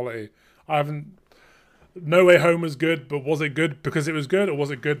there is quality. No Way Home was good, but was it good because it was good, or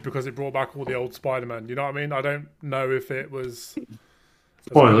was it good because it brought back all the old Spider-Man? You know what I mean? I don't know if it was...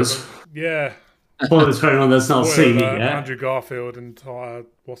 Spoilers. Yeah. Spoilers for anyone that's not seen it yet. Andrew Garfield and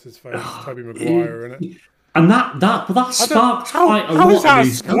what's his face? Tobey Maguire in it. And that sparked quite a lot. How is that a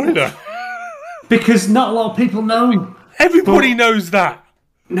spoiler? Because not a lot of people know. Everybody knows that.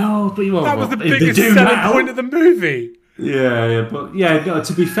 No, but that was the biggest selling point of the movie.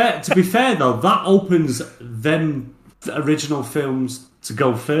 To be fair though, that opens them original films to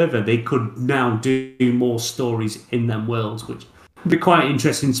go further. They could now do more stories in them worlds, which would be quite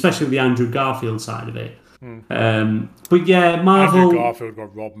interesting, especially the Andrew Garfield side of it. But yeah, Marvel. Andrew Garfield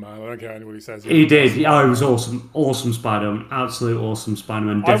got robbed, man. I don't care what he says. He did. He was awesome Spider-Man, absolute awesome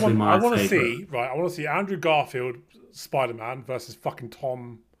Spider-Man. Definitely my favorite. I want to see Andrew Garfield Spider-Man versus fucking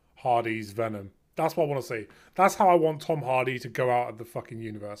Tom Hardy's Venom. That's what I want to see. That's how I want Tom Hardy to go out of the fucking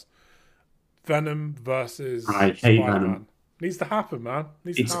universe. Venom versus Spider-Man. Venom. Needs to happen, man.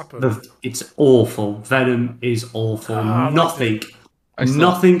 Needs to happen. It's awful. Venom is awful. Nothing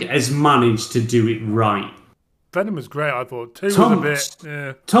has managed to do it right. Venom was great, I thought. 2 was a bit...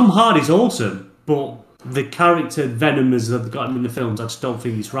 Yeah. Tom Hardy's awesome, but the character Venom as they've got him in the films, I just don't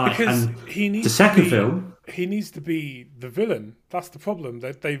think he's right. Because and the second film... He needs to be the villain. That's the problem.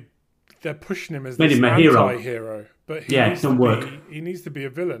 They're pushing him as this anti-hero. But he needs to be a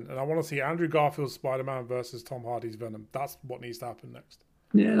villain. And I want to see Andrew Garfield's Spider-Man versus Tom Hardy's Venom. That's what needs to happen next.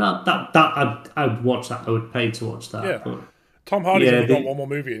 Yeah, I'd watch that. I would pay to watch that. Yeah. But, Tom Hardy's only got one more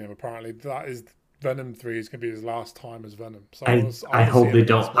movie in him, apparently. That is Venom 3 is going to be his last time as Venom. So I hope they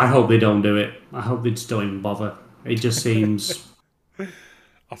don't. I hope they don't do it. I hope they just don't even bother. It just seems...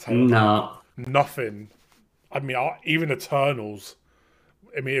 I'll tell you nothing. I mean, even Eternals...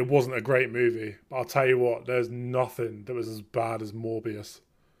 I mean, it wasn't a great movie, but I'll tell you what, there's nothing that was as bad as Morbius.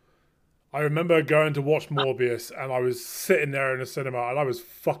 I remember going to watch Morbius, and I was sitting there in a cinema, and I was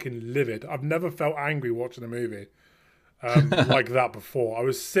fucking livid. I've never felt angry watching a movie like that before. I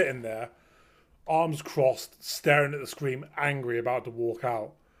was sitting there, arms crossed, staring at the screen, angry, about to walk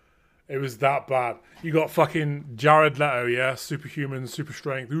out. It was that bad. You got fucking Jared Leto, yeah? Superhuman, super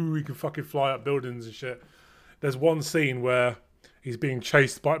strength. Ooh, he can fucking fly up buildings and shit. There's one scene where... he's being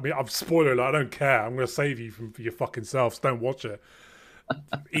chased by me. I'm spoiler alert. I don't care. I'm going to save you from your fucking selves. Don't watch it.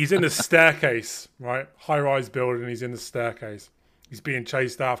 He's in the staircase, right? High-rise building. He's in the staircase. He's being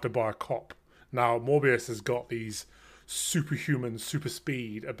chased after by a cop. Now, Morbius has got these superhuman, super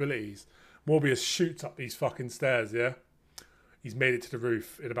speed abilities. Morbius shoots up these fucking stairs, yeah? He's made it to the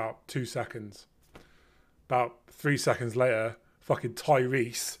roof in about 2 seconds. About 3 seconds later, fucking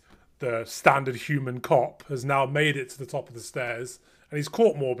Tyrese, the standard human cop, has now made it to the top of the stairs, and he's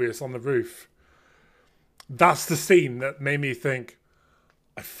caught Morbius on the roof. That's the scene that made me think,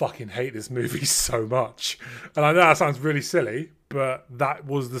 I fucking hate this movie so much. And I know that sounds really silly, but that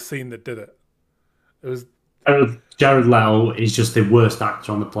was the scene that did it. It was... Jared Leto is just the worst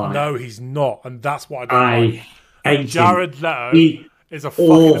actor on the planet. No, he's not, and that's what I don't like. Hate Jared Leto is a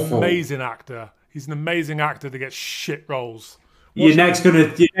fucking amazing actor. He's an amazing actor that gets shit roles. You're next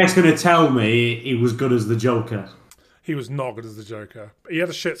gonna tell me he was good as the Joker. He was not good as the Joker. He had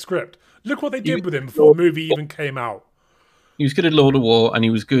a shit script. Look what they did with him before the movie even came out. He was good at Lord of War, and he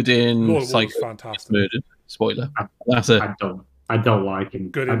was good in Lord of War was fantastic. Murdered. Spoiler. That's it. I don't like him.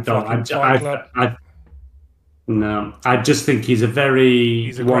 Good in fucking Fight Club. No, I just think he's a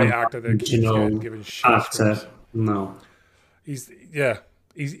He's a great actor that keeps giving shit actor. scripts. No. He's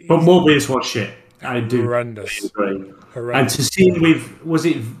But Morbius was shit. I do. Horrendous. Agree. Horrendous. And to see him with, was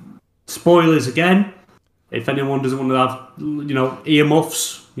it spoilers again? If anyone doesn't want to have,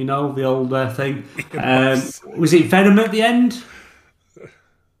 earmuffs, the old thing. Was it Venom at the end?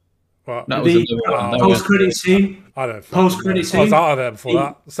 What? That was post-credit scene. I don't. Post-credit scene. I was out of there before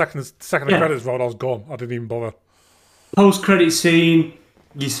that. The second the credits rolled, I was gone. I didn't even bother. Post-credit scene,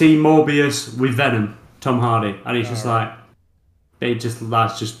 you see Morbius with Venom, Tom Hardy, and it's just like,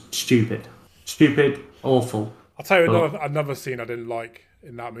 that's just stupid, awful. I'll tell you another scene I didn't like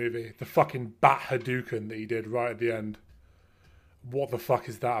in that movie. The fucking Bat Hadouken that he did right at the end. What the fuck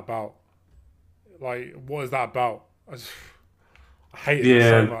is that about? Like, what is that about? I hate him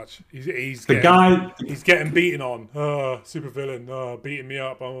so much. He's getting beaten on. Super villain. Beating me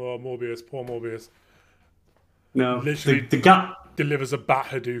up. Morbius. Poor Morbius. No, literally the guy delivers a Bat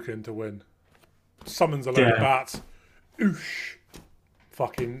Hadouken to win. Summons a load of bats. Oosh.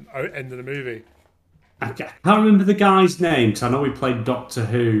 Fucking end of the movie. I can't remember the guy's name because I know he played Doctor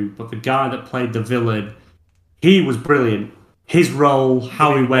Who, but the guy that played the villain, he was brilliant. His role,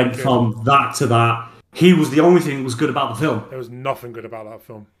 how he went from that to that, he was the only thing that was good about the film. There was nothing good about that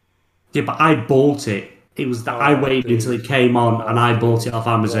film. Yeah, but I bought it. It was that I waited until it came on and I bought it off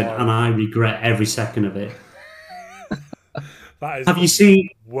Amazon, and I regret every second of it. That is Have you seen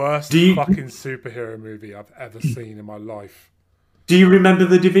worst fucking superhero movie I've ever seen in my life. Do you remember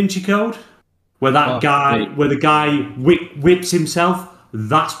the Da Vinci Code? Where the guy whips himself?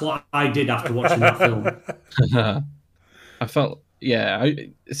 That's what I did after watching that film. I felt,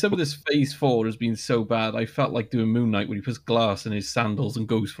 some of this Phase 4 has been so bad. I felt like doing Moon Knight when he puts glass in his sandals and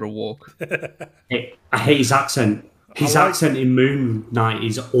goes for a walk. I hate his accent. His accent in Moon Knight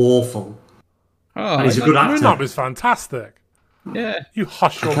is awful. And he's a good actor. Moon Knight was fantastic. Yeah. You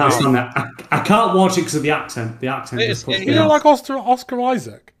hush your mouth. I can't watch it because of the accent. The accent just puts me You don't off. like Oscar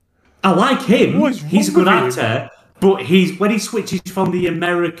Isaac? I like him. He's a good with actor, but when he switches from the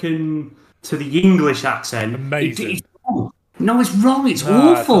American to the English accent, amazing. It's wrong. No, it's wrong. It's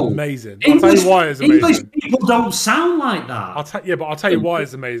awful. It's amazing. I'll tell you why it's amazing. English people don't sound like that. I'll tell you why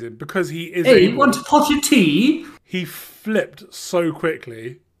it's amazing. Because he is Hey, you want a pot of tea? He flipped so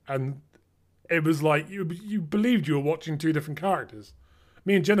quickly, and it was like you believed you were watching two different characters.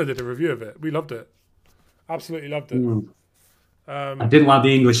 Me and Jenna did a review of it. We loved it. Absolutely loved it. I didn't like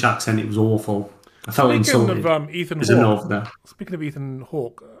the English accent. It was awful. I felt insulted. Speaking of Ethan Hawke, speaking of Ethan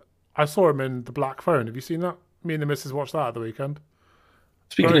Hawke, I saw him in The Black Phone. Have you seen that? Me and the missus watched that at the weekend.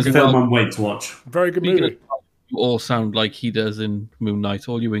 Speaking of film, I'm waiting to watch. Very good movie. You all sound like he does in Moon Knight.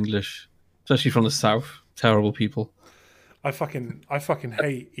 All you English, especially from the South, terrible people. I fucking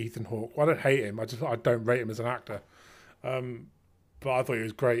hate Ethan Hawke. Well, I don't hate him. I don't rate him as an actor. But I thought he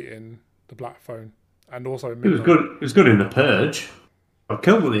was great in The Black Phone, and also in Midnight. He was good in The Purge. Got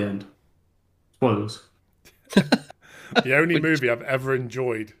killed at the end. Spoilers. The only movie I've ever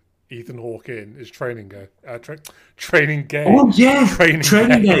enjoyed Ethan Hawke in is Training Day. Training Day. Oh yeah,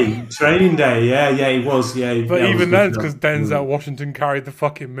 Training Day. Yeah, he was. Yeah, but even then, because Denzel Washington carried the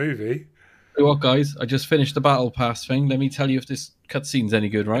fucking movie. Hey, what, guys? I just finished the Battle Pass thing. Let me tell you if this cutscene's any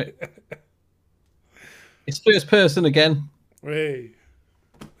good, right? It's first person again. Hey,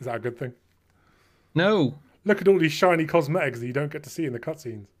 is that a good thing? No. Look at all these shiny cosmetics that you don't get to see in the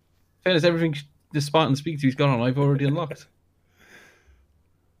cutscenes. Fairness, everything the Spartan speak to has gone on. I've already unlocked.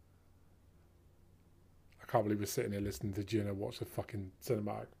 I can't believe we're sitting here listening to Gina watch the fucking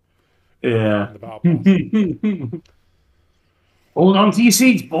cinematic. Yeah. The Battle Pass. Hold on to your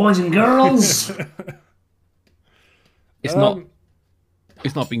seats, boys and girls. It's not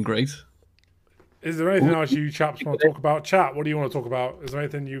It's not been great. Is there anything else you chaps want to talk about? Chat, what do you want to talk about? Is there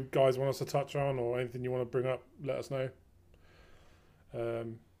anything you guys want us to touch on or anything you want to bring up? Let us know.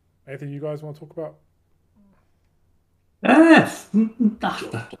 Anything you guys want to talk about?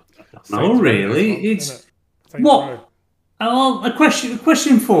 No, really. It's what? Well, a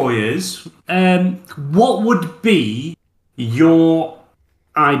question for you is, what would be your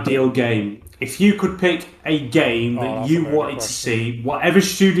ideal game? If you could pick a game that you wanted to see, whatever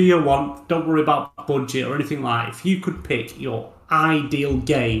studio you want, don't worry about budget or anything like that. If you could pick your ideal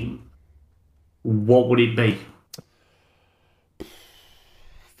game, what would it be?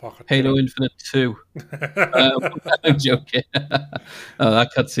 Halo Infinite 2. I'm joking.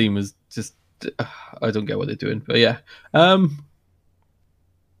 That cutscene was just... I don't get what they're doing, but yeah.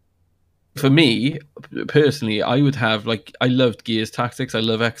 For me, personally, I would have, like, I loved Gears Tactics. I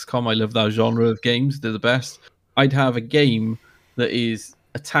love XCOM. I love that genre of games. They're the best. I'd have a game that is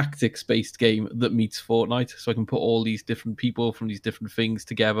a tactics-based game that meets Fortnite, so I can put all these different people from these different things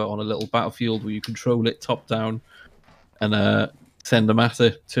together on a little battlefield where you control it top-down and send them at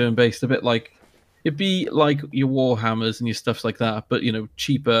it, turn-based, a bit like... It'd be like your Warhammers and your stuffs like that, but, you know,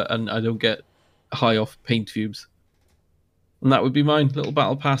 cheaper, and I don't get high off paint fumes. And that would be mine. Little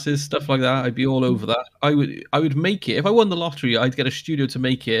battle passes, stuff like that. I'd be all over that. I would make it. If I won the lottery, I'd get a studio to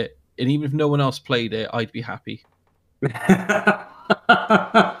make it, and even if no one else played it, I'd be happy. Good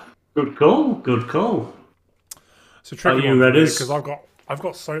call. Good call. So are you ready? Because I've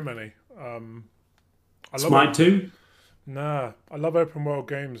got so many. It's mine too. Nah, I love open world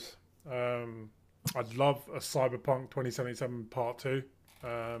games. I'd love a Cyberpunk 2077 Part 2.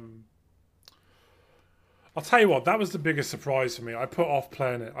 I'll tell you what, that was the biggest surprise for me. I put off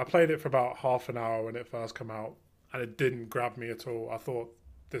playing it. I played it for about half an hour when it first came out, and it didn't grab me at all. I thought,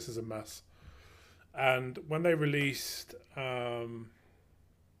 this is a mess. And when they released the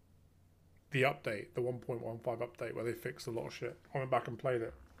update, the 1.15 update, where they fixed a lot of shit, I went back and played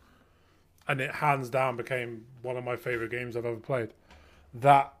it. And it hands down became one of my favourite games I've ever played.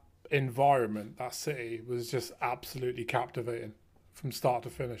 That environment, that city, was just absolutely captivating from start to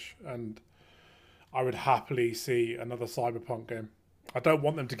finish. And I would happily see another Cyberpunk game. I don't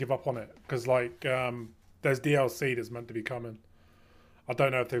want them to give up on it because, like, there's DLC that's meant to be coming. I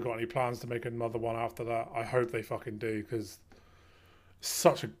don't know if they've got any plans to make another one after that. I hope they fucking do because it's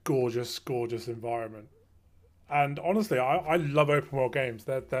such a gorgeous, gorgeous environment. And honestly, I love open world games.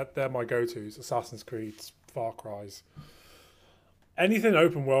 They're my go-tos. Assassin's Creed, Far Cry's. Anything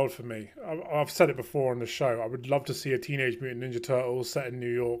open world for me. I've said it before on the show. I would love to see a Teenage Mutant Ninja Turtles set in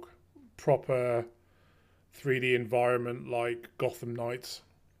New York. Proper 3D environment like Gotham Knights.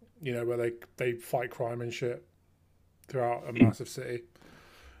 You know, where they fight crime and shit throughout a massive city.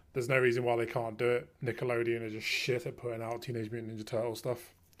 There's no reason why they can't do it. Nickelodeon are just shit at putting out Teenage Mutant Ninja Turtle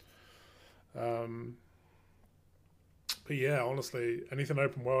stuff. But yeah, honestly, anything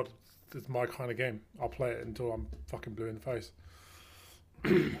open world is my kind of game. I'll play it until I'm fucking blue in the face.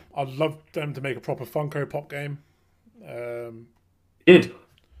 I'd love them to make a proper Funko Pop game. Did?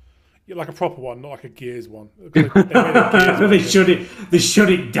 Yeah, like a proper one, not like a Gears one. They shut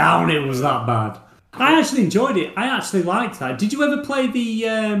it down. It was that bad. I actually enjoyed it. I actually liked that. Did you ever play the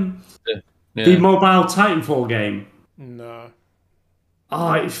mobile Titanfall game? No.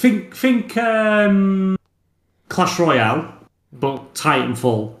 I think Clash Royale, but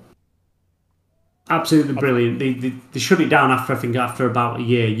Titanfall. Absolutely brilliant. They shut it down after about a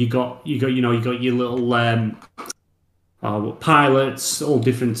year. You got your little pilots, all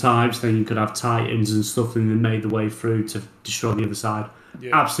different types. Then you could have Titans and stuff, and they made the way through to destroy the other side.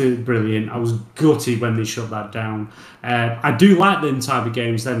 Yeah. Absolutely brilliant. I was gutted when they shut that down. I do like them type of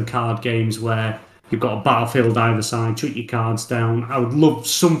games, them card games where you've got a battlefield either side, chuck your cards down. I would love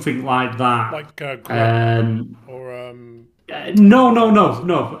something like that. Like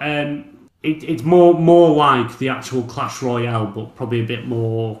No. It's more like the actual Clash Royale, but probably a bit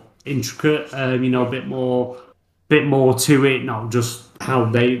more intricate. A bit more to it, not just how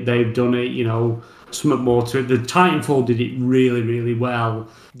they've done it. Something more to it. The Titanfall did it really, really well,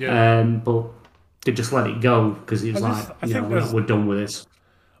 but they just let it go because it was we're done with this.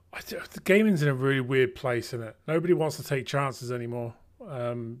 The gaming's in a really weird place, isn't it? Nobody wants to take chances anymore.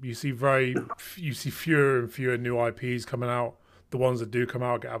 You see fewer and fewer new IPs coming out. The ones that do come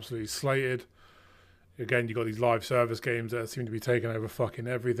out get absolutely slated. Again, you've got these live service games that seem to be taking over fucking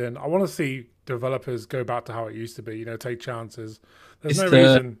everything. I want to see developers go back to how it used to be, take chances. There's no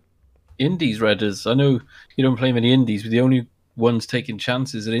reason. Indies, Redders. I know you don't play many indies, but the only ones taking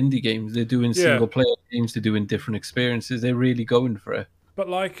chances are indie games. They're doing single player games, they're doing different experiences. They're really going for it. But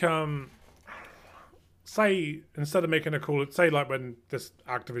like, say instead of making a call, say like when this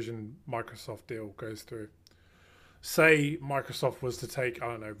Activision Microsoft deal goes through, say Microsoft was to take, I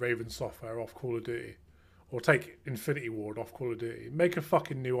don't know, Raven Software off Call of Duty, or take Infinity Ward off Call of Duty, make a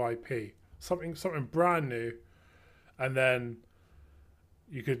fucking new IP, something brand new, and then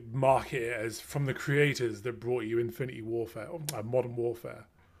you could market it as from the creators that brought you Infinity Warfare, Modern Warfare.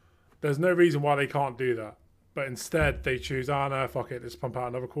 There's no reason why they can't do that. But instead, they choose, no, fuck it, let's pump out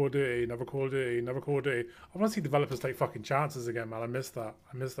another Call of Duty, another Call of Duty, another Call of Duty. I want to see developers take fucking chances again, man. I miss that.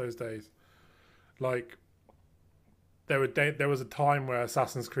 I miss those days. Like, there was a time where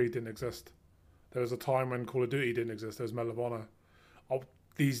Assassin's Creed didn't exist. There was a time when Call of Duty didn't exist. There was Medal of Honor.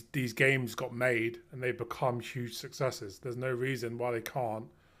 These games got made, and they become huge successes. There's no reason why they can't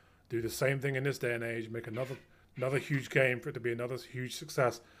do the same thing in this day and age, make another huge game for it to be another huge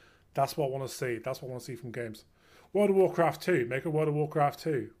success. That's what I want to see. That's what I want to see from games. World of Warcraft 2. Make a World of Warcraft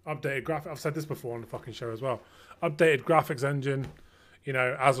 2. Updated graphics. I've said this before on the fucking show as well. Updated graphics engine. You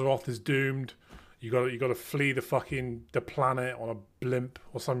know, Azeroth is doomed. You got to flee the planet on a blimp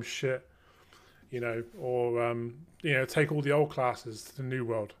or some shit. You know, or take all the old classes to the new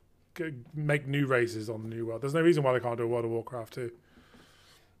world. Make new races on the new world. There's no reason why they can't do a World of Warcraft 2.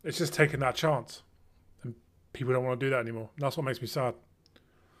 It's just taking that chance, and people don't want to do that anymore. And that's what makes me sad.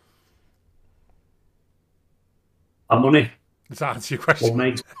 Money. Does that answer your question? What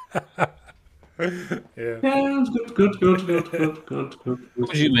makes? Yeah. Yeah, good. What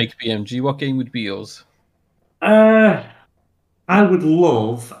would you make, BMG? What game would be yours? I would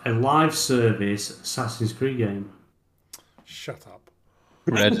love a live service Assassin's Creed game. Shut up.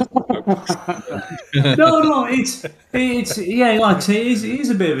 Red. No, it's yeah, like I say, it is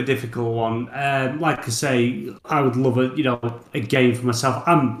a bit of a difficult one. Like I say, I would love a game for myself.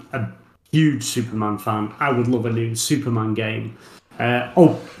 I'm a huge Superman fan. I would love a new Superman game.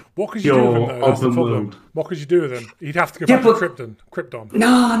 What could you do with him, though? That's the open problem. world. What could you do with him? He'd have to go back to Krypton.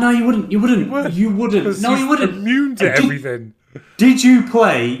 No, you wouldn't. You wouldn't. No, you wouldn't. Immune to everything. Did you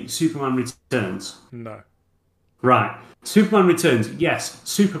play Superman Returns? No. Right. Superman Returns. Yes,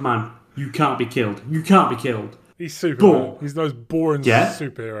 Superman. You can't be killed. You can't be killed. He's Superman. He's the most boring Yeah.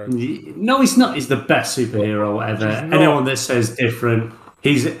 superhero. No, he's not. He's the best superhero ever. Anyone that says different,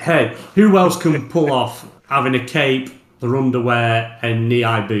 hey, who else can pull off having a cape, their underwear, and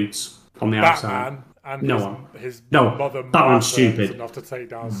knee-high boots on the outside? And his No, mother Batman's stupid. enough to take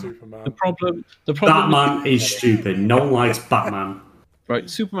down Superman. The problem Batman is stupid. No one likes Batman. Right,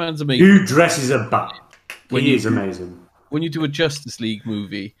 Superman's amazing. Who dresses a bat? He is amazing. When you do a Justice League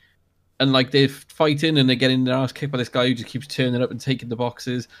movie, and like they're fighting and they're getting their ass kicked by this guy who just keeps turning up and taking the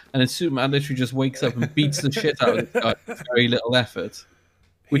boxes, and then Superman literally just wakes up and beats the shit out of this guy with very little effort,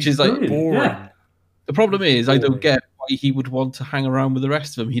 which is like boring. Yeah. The problem is, I don't get why he would want to hang around with the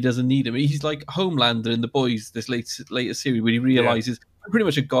rest of them. He doesn't need him. He's like Homelander in The Boys, this later series, where he realizes I'm pretty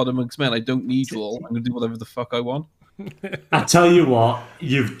much a god amongst men. I don't need you all. I'm going to do whatever the fuck I want. I tell you what,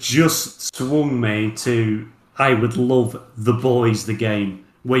 you've just swung me to. I would love The Boys, the game,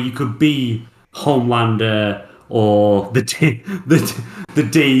 where you could be Homelander or the Deep. I've just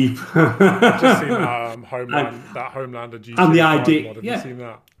seen that Homelander GTA and the 5 idea, mod. Have you seen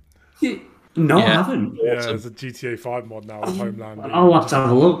that? No, I haven't. Yeah, there's a GTA 5 mod now with Homelander. I'll have to have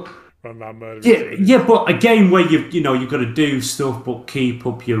a look. Run around murdering. Yeah, but a game where you've got to do stuff, but keep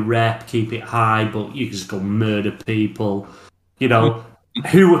up your rep, keep it high, but you can just go murder people. Who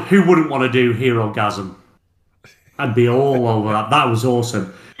wouldn't want to do Hero-gasm? I'd be all over that. That was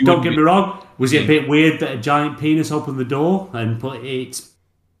awesome. Don't get me wrong. Was it a bit weird that a giant penis opened the door and put its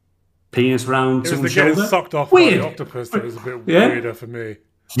penis round someone's shoulder? It was the getting sucked off by the octopus that was a bit weirder for me.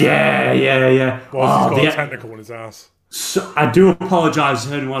 Yeah. Well, he's got a tentacle in his ass. So, I do apologise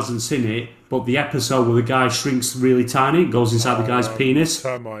to anyone who hasn't seen it, but the episode where the guy shrinks really tiny, goes inside the guy's penis.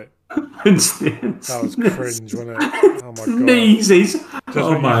 Termite. And that was cringe, wasn't it? Oh my god. Sneezes. Just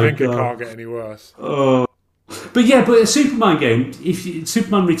when you think it can't get any worse. But a Superman game,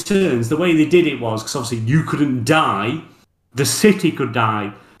 Superman Returns, the way they did it was, because obviously you couldn't die, the city could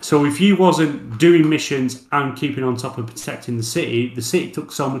die. So if you wasn't doing missions and keeping on top of protecting the city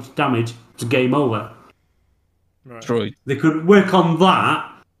took so much damage, it's game over. Right. They could work on that.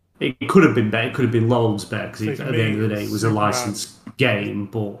 It could have been better. It could have been loads better, because at the end of the day, it was a licensed game,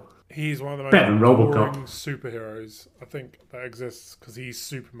 but he's one of the most better than RoboCop. boring superheroes I think that exists, because he's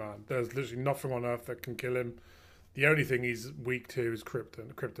Superman. There's literally nothing on Earth that can kill him. The only thing he's weak to is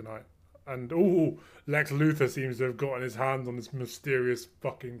kryptonite. And Lex Luthor seems to have gotten his hands on this mysterious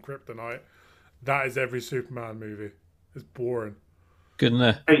fucking kryptonite. That is every Superman movie. It's boring. Good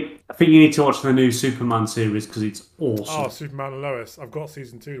enough. I think you need to watch the new Superman series because it's awesome. Oh, Superman and Lois. I've got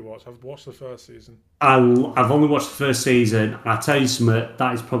season 2 to watch. I've watched the first season. I've only watched the first season, and I tell you something,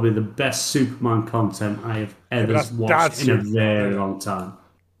 that is probably the best Superman content I have ever watched in a very long time.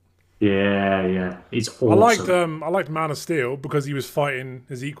 Yeah, it's awesome. I liked Man of Steel because he was fighting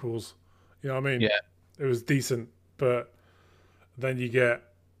his equals. You know what I mean? Yeah. It was decent, but then you get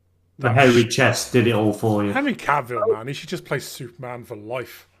The Henry Chest did it all for you. Henry Cavill, man. He should just play Superman for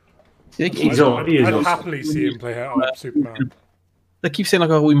life. They He's I'd happily see him play Superman. keep saying like,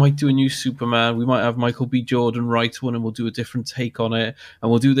 "Oh, we might do a new Superman. We might have Michael B. Jordan write one, and we'll do a different take on it,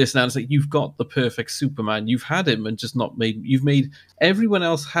 and we'll do this." And it's like, you've got the perfect Superman. You've had him, and just not made. You've made everyone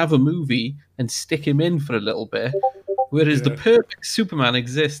else have a movie and stick him in for a little bit. Whereas the perfect Superman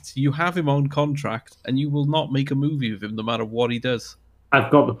exists, you have him on contract, and you will not make a movie with him, no matter what he does. I've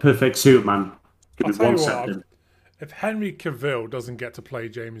got the perfect Superman. I'll tell you what, if Henry Cavill doesn't get to play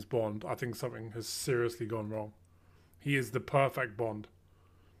James Bond, I think something has seriously gone wrong. He is the perfect Bond.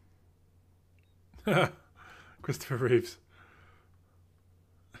 Christopher Reeves.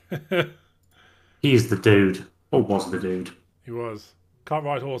 He's the dude. Or was the dude. He was. Can't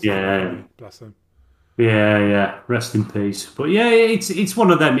ride horses. Yeah. Bless him. Yeah. Rest in peace. But yeah, it's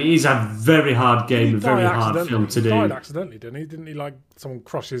one of them. It is a very hard game, a very hard film to do. He died accidentally, didn't he? Didn't he, like, someone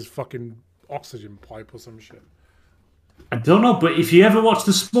crush his fucking oxygen pipe or some shit? I don't know, but if you ever watched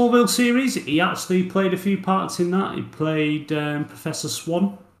the Smallville series, he actually played a few parts in that. He played Professor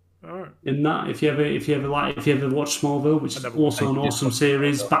Swan in that. If you ever watched Smallville, which is also an awesome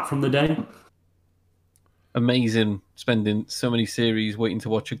series back from the day. Amazing, spending so many series waiting to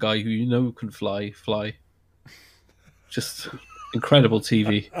watch a guy who you know can fly. Just incredible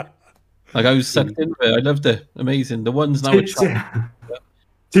TV. Like, I was sucked into it. I loved it. Amazing. The ones now. To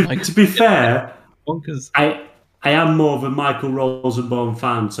be fair, bonkers. I am more of a Michael Rosenbaum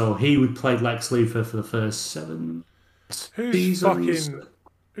fan, so he would play Lex Luthor for the first 7 seasons.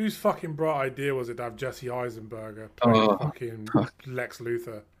 Whose fucking bright idea was it to have Jesse Eisenberger play fucking Lex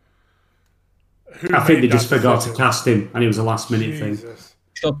Luthor? I think they just forgot to cast him, and it was a last-minute thing.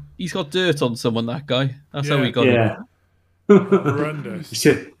 He's got dirt on someone, that guy. That's how he got it. Horrendous.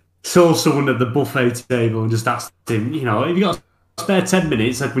 Saw someone at the buffet table and just asked him, if you got spare 10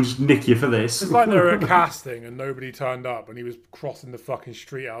 minutes, I can just nick you for this. It's like they were at casting and nobody turned up, and he was crossing the fucking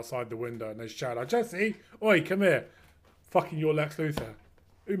street outside the window, and they shout out, "Jesse, oi, come here. Fucking your Lex Luthor."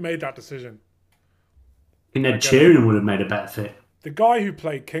 Who made that decision? And Ed Sheeran would have made a better fit. The guy who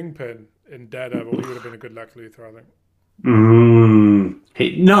played Kingpin in Daredevil, he would have been a good Lex Luthor, I think.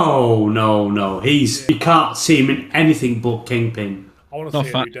 No. You can't see him in anything but Kingpin. I want to see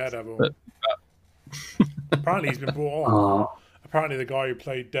a new Daredevil. Apparently he's been brought on. Apparently the guy who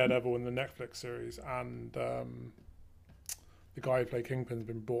played Daredevil in the Netflix series and the guy who played Kingpin's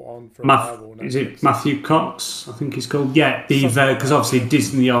been brought on for Marvel. Is it Matthew Cox? I think he's called. Yeah, because obviously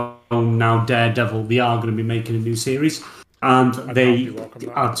Disney own now Daredevil. They are going to be making a new series, and they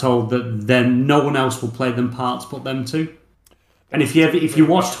are told that then no one else will play them parts but them two. And if you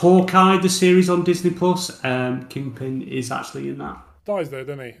watched Hawkeye, the series on Disney Plus, Kingpin is actually in that. Dies though,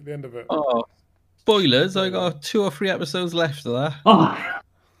 doesn't he? At the end of it. Oh, spoilers! I got 2 or 3 episodes left of that.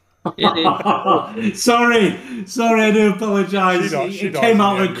 Sorry, I do apologise. It came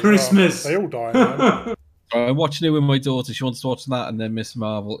out at Christmas. They all die. I'm watching it with my daughter. She wants to watch that and then Miss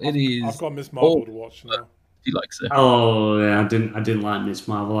Marvel. I've got Miss Marvel to watch now. She likes it. Oh yeah, I didn't like Miss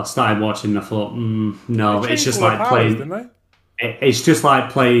Marvel. I started watching and I thought, no, it's just like playing. It's just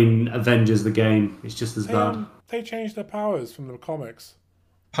like playing Avengers the game. It's just as bad. They changed their powers from the comics.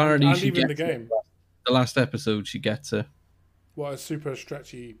 Apparently, she even gets the game. The last episode, she gets it. What a super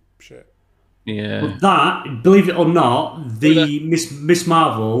stretchy shit. Yeah. But that, believe it or not, the Miss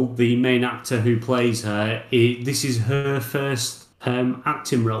Marvel, the main actor who plays her, this is her first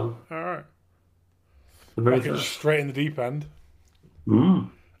acting role. All right. The very first. Straight in the deep end.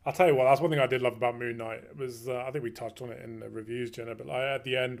 I'll tell you what, that's one thing I did love about Moon Knight. It was I think we touched on it in the reviews, Jenna, but at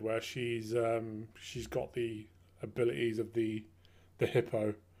the end where she's got the abilities of the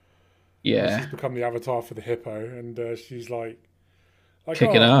hippo. Yeah. She's become the avatar for the hippo, and she's like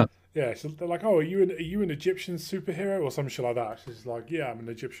kicking out. Yeah, so they're like, "Oh, are you an Egyptian superhero or some shit like that?" She's like, "Yeah, I'm an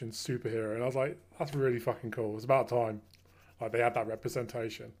Egyptian superhero," and I was like, "That's really fucking cool." It's about time, like they had that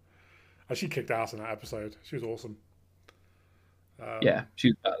representation. And she kicked ass in that episode. She was awesome. Yeah,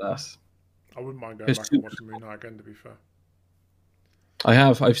 she's badass. I wouldn't mind going back and watching Moon Knight again, to be fair.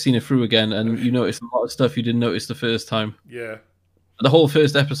 I've seen it through again, and you notice a lot of stuff you didn't notice the first time. Yeah. The whole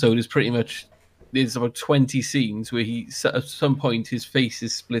first episode is pretty much, there's about 20 scenes where at some point his face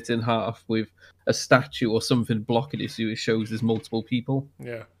is split in half with a statue or something blocking it so it shows there's multiple people.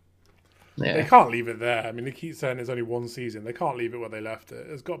 Yeah. Yeah. They can't leave it there. I mean, they keep saying there's only one season. They can't leave it where they left it.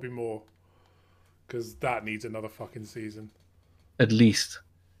 There's got to be more. Because that needs another fucking season. At least.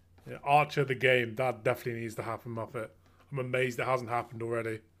 Yeah, Archer the game, that definitely needs to happen, Muppet. I'm amazed it hasn't happened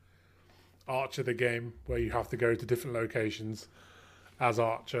already. Archer the game, where you have to go to different locations as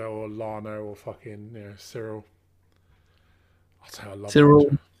Archer or Lana or fucking, Cyril. I'll tell you, I love Cyril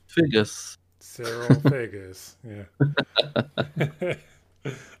Archer. Figgis. Cyril Figgis, yeah.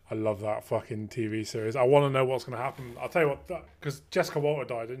 I love that fucking TV series. I want to know what's going to happen. I'll tell you what, because Jessica Walter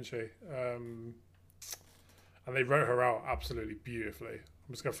died, didn't she? And they wrote her out absolutely beautifully.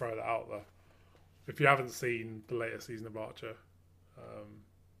 I'm just going to throw that out there. If you haven't seen the latest season of Archer,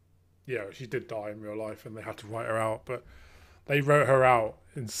 she did die in real life and they had to write her out, but they wrote her out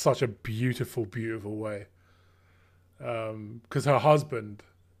in such a beautiful, beautiful way. Because her husband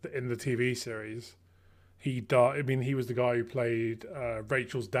in the TV series, he died. I mean, he was the guy who played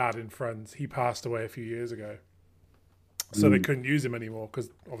Rachel's dad in Friends. He passed away a few years ago. So they couldn't use him anymore because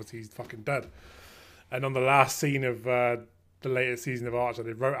obviously he's fucking dead. And on the last scene of the latest season of Archer,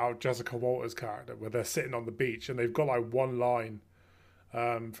 they wrote out Jessica Walter's character where they're sitting on the beach and they've got like one line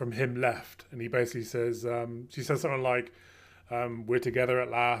from him left. And he basically says, she says something like, we're together at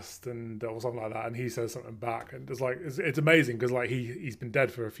last, and or something like that. And he says something back. And it's like, it's amazing because like he's been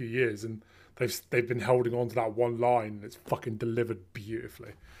dead for a few years and they've been holding on to that one line and it's fucking delivered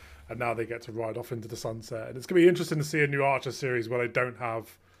beautifully. And now they get to ride off into the sunset. And it's going to be interesting to see a new Archer series where they don't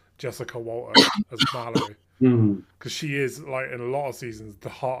have Jessica Walter as Mallory. Because she is, like, in a lot of seasons, the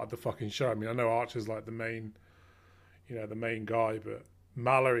heart of the fucking show. I mean, I know Archer's, like, the main guy, but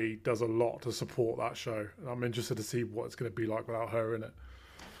Mallory does a lot to support that show. And I'm interested to see what it's going to be like without her in it.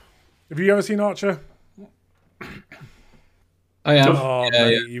 Have you ever seen Archer? I am. Oh, yeah,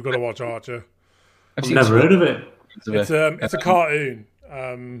 mate, yeah. you've got to watch Archer. I've never heard of it. It's a cartoon.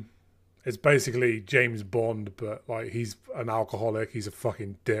 It's basically James Bond, but like he's an alcoholic. He's a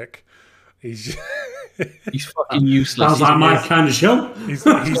fucking dick. He's fucking useless. Sounds like my kind of show. He's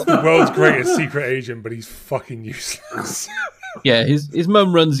the world's greatest secret agent, but he's fucking useless. Yeah, his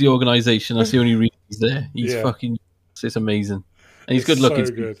mum runs the organisation. That's the only reason he's there. He's fucking useless. It's amazing, and he's good looking.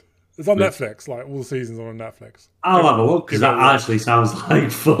 So good. It's on Netflix. Like all the seasons are on Netflix. I'll have a look because that actually sounds like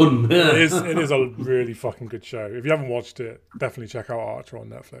fun. It is a really fucking good show. If you haven't watched it, definitely check out Archer on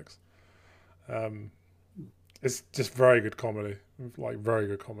Netflix. It's just very good comedy, like very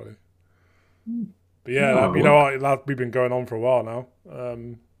good comedy. But yeah, you know what? We've been going on for a while now.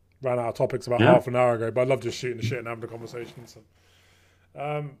 Ran out of topics about half an hour ago, but I love just shooting the shit and having a conversation. So,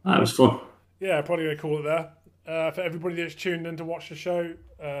 that was fun. Yeah, probably gonna call it there. For everybody that's tuned in to watch the show,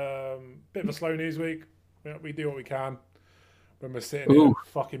 bit of a slow news week. We do what we can when we're sitting here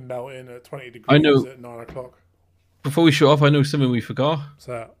fucking melting at 20 degrees at 9 o'clock. Before we show off, I know something we forgot. What's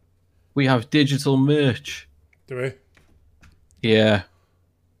that? We have digital merch. Do we? Yeah.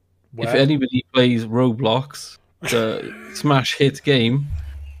 Where? If anybody plays Roblox, the smash hit game,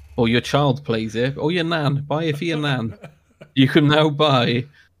 or your child plays it, or your nan, buy it for your nan. You can now buy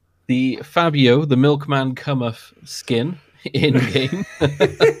the Fabio, the Milkman Cometh skin in game.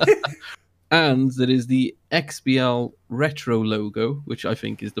 And there is the XBL Retro logo, which I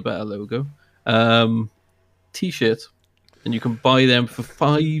think is the better logo. T-shirt. And you can buy them for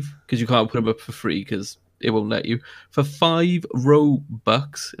 $5, because you can't put them up for free because it won't let you. For $5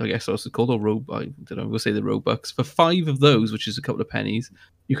 Robux, I guess that's what it's called, or I don't know, we'll say the Robux. For 5 of those, which is a couple of pennies,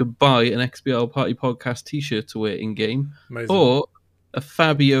 you could buy an XBL Party Podcast T-shirt to wear in game, or a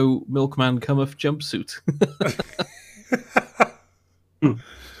Fabio Milkman Cometh jumpsuit.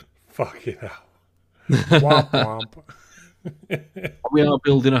 Fucking hell. Womp womp. We are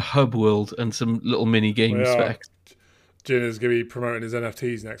building a hub world and some little mini games for X. Jin is going to be promoting his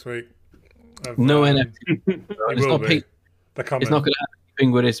NFTs next week. No NFT. It's not paid. It's not going to have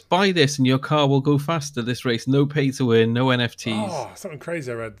anything where it's buy this and your car will go faster this race. No pay to win, no NFTs. Oh, something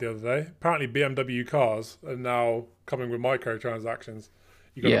crazy I read the other day. Apparently BMW cars are now coming with microtransactions.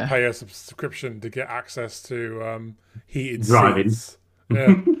 You've got to pay a subscription to get access to heated seats.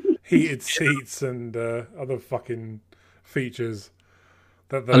 Yeah, heated seats and other fucking features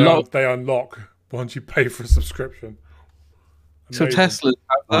that they unlock once you pay for a subscription. Amazing. So Tesla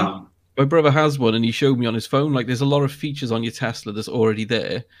have that. My brother has one and he showed me on his phone. Like, there's a lot of features on your Tesla that's already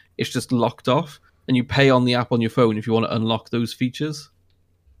there. It's just locked off, and you pay on the app on your phone if you want to unlock those features.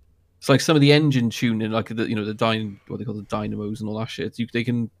 It's like some of the engine tuning, like what they call the dynamos and all that shit. They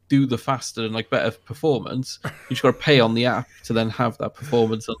can do the faster and like better performance. You just got to pay on the app to then have that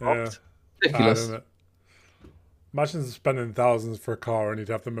performance unlocked. Yeah. Ridiculous. Imagine spending thousands for a car and you'd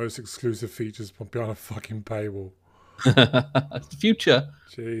have the most exclusive features behind a fucking paywall. It's the future.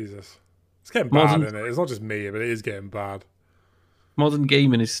 Jesus. It's getting Modern- bad, isn't it? It's not just me, but it is getting bad. Modern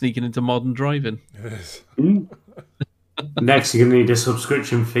gaming is sneaking into modern driving. It is. Next, you're going to need a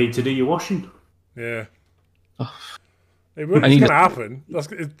subscription fee to do your washing. Yeah. Oh. It's going need to happen.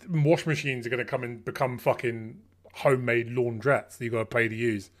 Wash machines are going to come and become fucking homemade laundrettes that you've got to pay to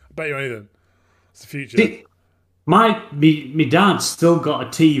use. I bet you anything. It's the future. See, my dad's still got a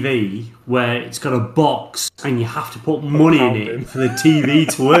TV where it's got a box and you have to put money in it for the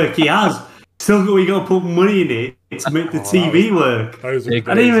TV to work. He has. Still got, you got to put money in it to make the TV work. Those were And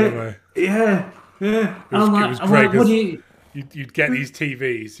days, even- weren't Yeah. It was I'm great like, what do you... You'd get these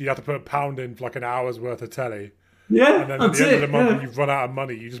TVs. You have to put £1 in for like an hour's worth of telly. Yeah, And then at that's the end it. of the month, yeah. when you've run out of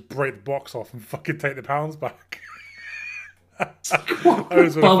money, you just break the box off and fucking take the pounds back. Those were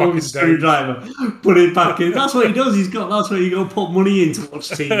the Bubble fucking days. screwdriver, put it back in. That's what he does. That's where you go put money in to watch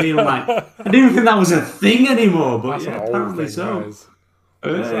TV. I'm like, I didn't even think that was a thing anymore, but That's yeah, an old apparently thing, so. that is.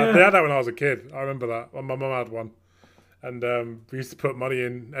 Yeah. They had that when I was a kid. I remember that. My mum had one. And we used to put money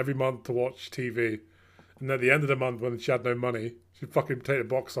in every month to watch TV. And at the end of the month, when she had no money, she'd fucking take the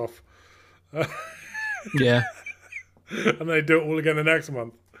box off. Yeah. And then they'd do it all again the next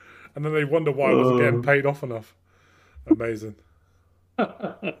month. And then they'd wonder why it wasn't getting paid off enough. Amazing.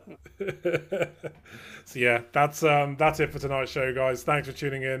 So yeah, that's it for tonight's show, guys. Thanks for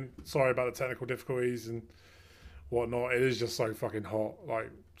tuning in. Sorry about the technical difficulties and whatnot. It is just so fucking hot. Like,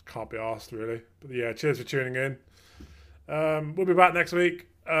 can't be asked really. But yeah, cheers for tuning in. We'll be back next week.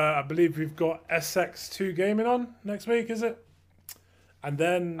 I believe we've got SX2 Gaming on next week, is it? And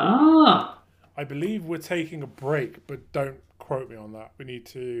then I believe we're taking a break, but don't quote me on that. We need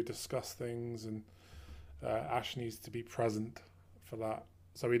to discuss things, and Ash needs to be present for that.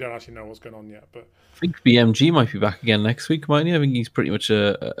 So we don't actually know what's going on yet. But I think BMG might be back again next week, mightn't he? I think he's pretty much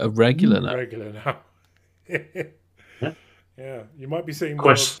a regular now. regular now. Yeah, you might be seeing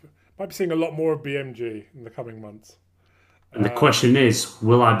Question. might be seeing a lot more of BMG in the coming months. And the question is,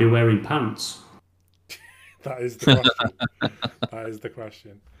 will I be wearing pants? That is the question. That is the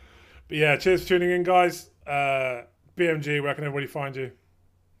question. But yeah, cheers for tuning in, guys. BMG, where can everybody find you?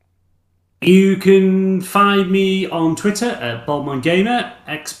 You can find me on Twitter at Baldman Gamer,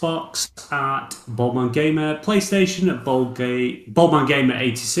 Xbox at Baldman Gamer, PlayStation at Baldman Gamer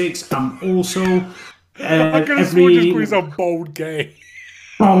 86. I'm also I could have sworn just call yourself Bold Gay.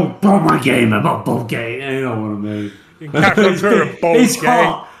 Baldman Gamer, not Bold Gay. You know what I mean. You can catch on Twitter at Bold It's Gay.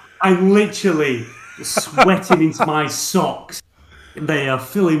 hot. I'm literally sweating into my socks. They are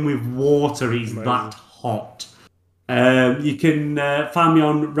filling with water. It's that hot. You can find me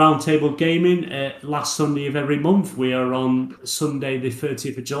on Roundtable Gaming last Sunday of every month. We are on Sunday the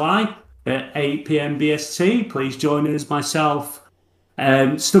 30th of July at 8 p.m. BST. Please join us, myself,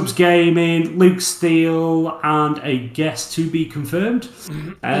 Stubbs Gaming, Luke Steele, and a guest to be confirmed.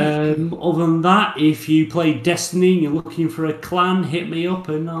 Other than that, if you play Destiny and you're looking for a clan, hit me up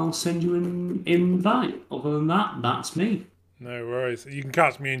and I'll send you an invite. Other than that, that's me. No worries. You can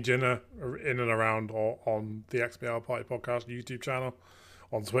catch me and Jenna in and around or on the XBL Party Podcast YouTube channel,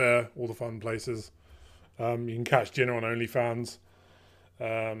 on Twitter, all the fun places. You can catch Jenna on OnlyFans.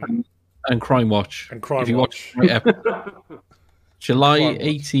 And Crime Watch. And Crime If you Watch. July Crime Watch.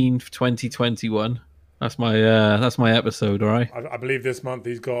 18th, 2021. That's my episode, all right? I believe this month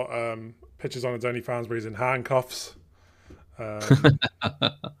he's got pictures on his OnlyFans where he's in handcuffs. Yeah, it's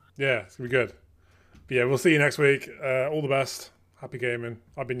going to be good. But yeah, we'll see you next week. All the best. Happy gaming.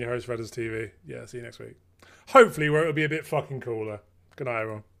 I've been your host, Redders TV. Yeah, see you next week. Hopefully where it'll be a bit fucking cooler. Good night,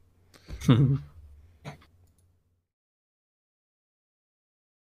 everyone.